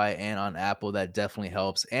Spotify and on Apple. That definitely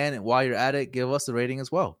helps. And while you're at it, give us a rating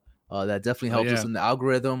as well. That definitely helps us in the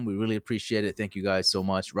algorithm. We really appreciate it. Thank you guys so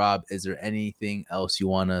much. Rob, is there anything else you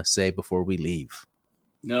want to say before we leave?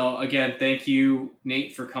 No, again, thank you,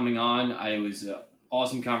 Nate, for coming on. It was an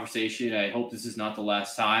awesome conversation. I hope this is not the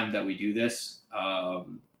last time that we do this.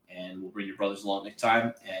 And we'll bring your brothers along next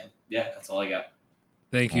time. And yeah, that's all I got.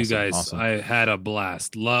 Thank you guys. Awesome. I had a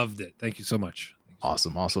blast. Loved it. Thank you so much.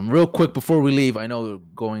 Awesome. Real quick before we leave, I know we're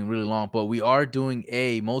going really long, but we are doing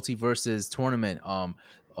a multiverses tournament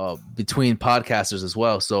between podcasters as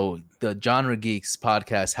well. So the Genre Geeks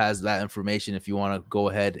podcast has that information if you want to go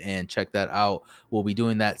ahead and check that out. We'll be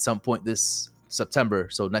doing that some point this September,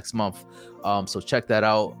 so next month. So check that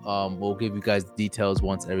out. We'll give you guys the details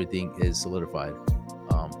once everything is solidified.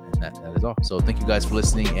 And that is all. So thank you guys for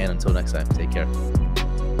listening, and until next time, take care.